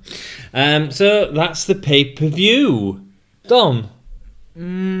 No. So that's the pay-per-view. Dom?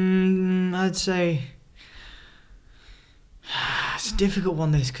 I'd say it's a difficult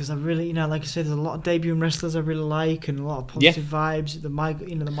one, this, because I really, like I said, there's a lot of debuting wrestlers I really like and a lot of positive vibes. The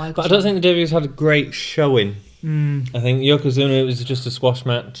Michaels. But I don't think the debuts had a great showing. I think Yokozuna, it was just a squash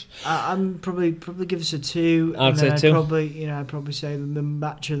match. I'm probably give us a 2. I'd say 2. I'd probably say the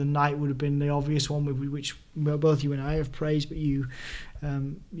match of the night would have been the obvious one, which both you and I have praised, but you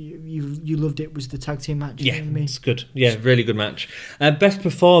loved it, was the tag team match. Yeah, it's good. Yeah, really good match. Best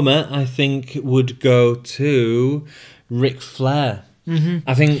performer, I think, would go to Ric Flair.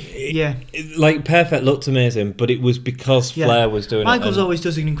 I think, Perfect looked amazing, but it was because Flair was doing Michaels always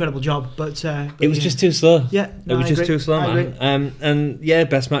does an incredible job, but it was just too slow. Yeah, it was just too slow, man. And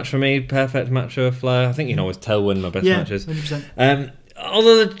best match for me, Perfect match over Flair. I think you can always tell when my best match is. 100%.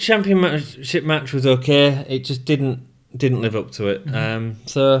 Although the championship match was okay, it just didn't live up to it.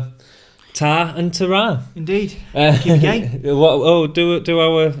 So Tar and Tara. Indeed. Keep it going. Do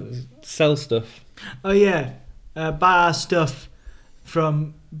our sell stuff. Oh yeah, buy our stuff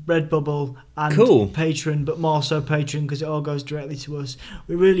from Redbubble and Patreon, but more so Patreon because it all goes directly to us.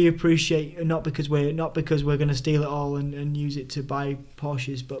 We really appreciate it, not because we're going to steal it all and use it to buy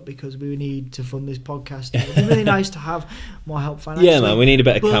Porsches, but because we need to fund this podcast. It'd be really nice to have more help financially. Yeah, man, we need a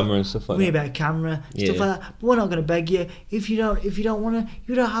better camera and stuff like that. We need a better camera, stuff like that. But we're not going to beg you. If you don't want to,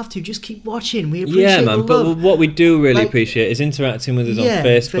 you don't have to. Just keep watching. We appreciate the love. But what we do really appreciate is interacting with us on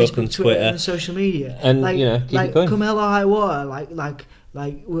Facebook and Twitter and social media, and keep it going. Come hell or high water,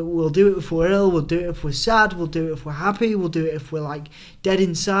 like we'll do it if we're ill, we'll do it if we're sad, we'll do it if we're happy, we'll do it if we're dead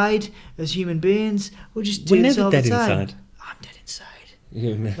inside as human beings. We'll just do this all the time. We're never dead inside. I'm dead inside.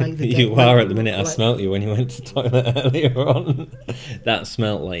 You are at the minute. I smelt you when you went to the toilet earlier on. That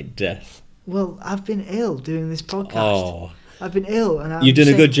smelt like death. Well, I've been ill doing this podcast. I've been ill, and you've done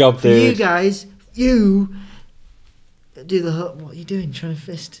a good job, dude. For you guys, you do the what are you doing? Trying to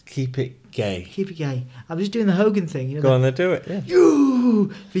fist? Keep it gay. Keep it gay. I'm just doing the Hogan thing. Go on, then do it. Yeah.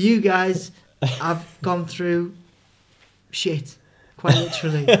 For you guys, I've gone through shit, quite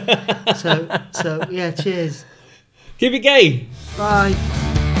literally. so yeah. Cheers. Keep it gay.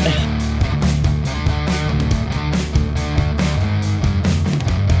 Bye.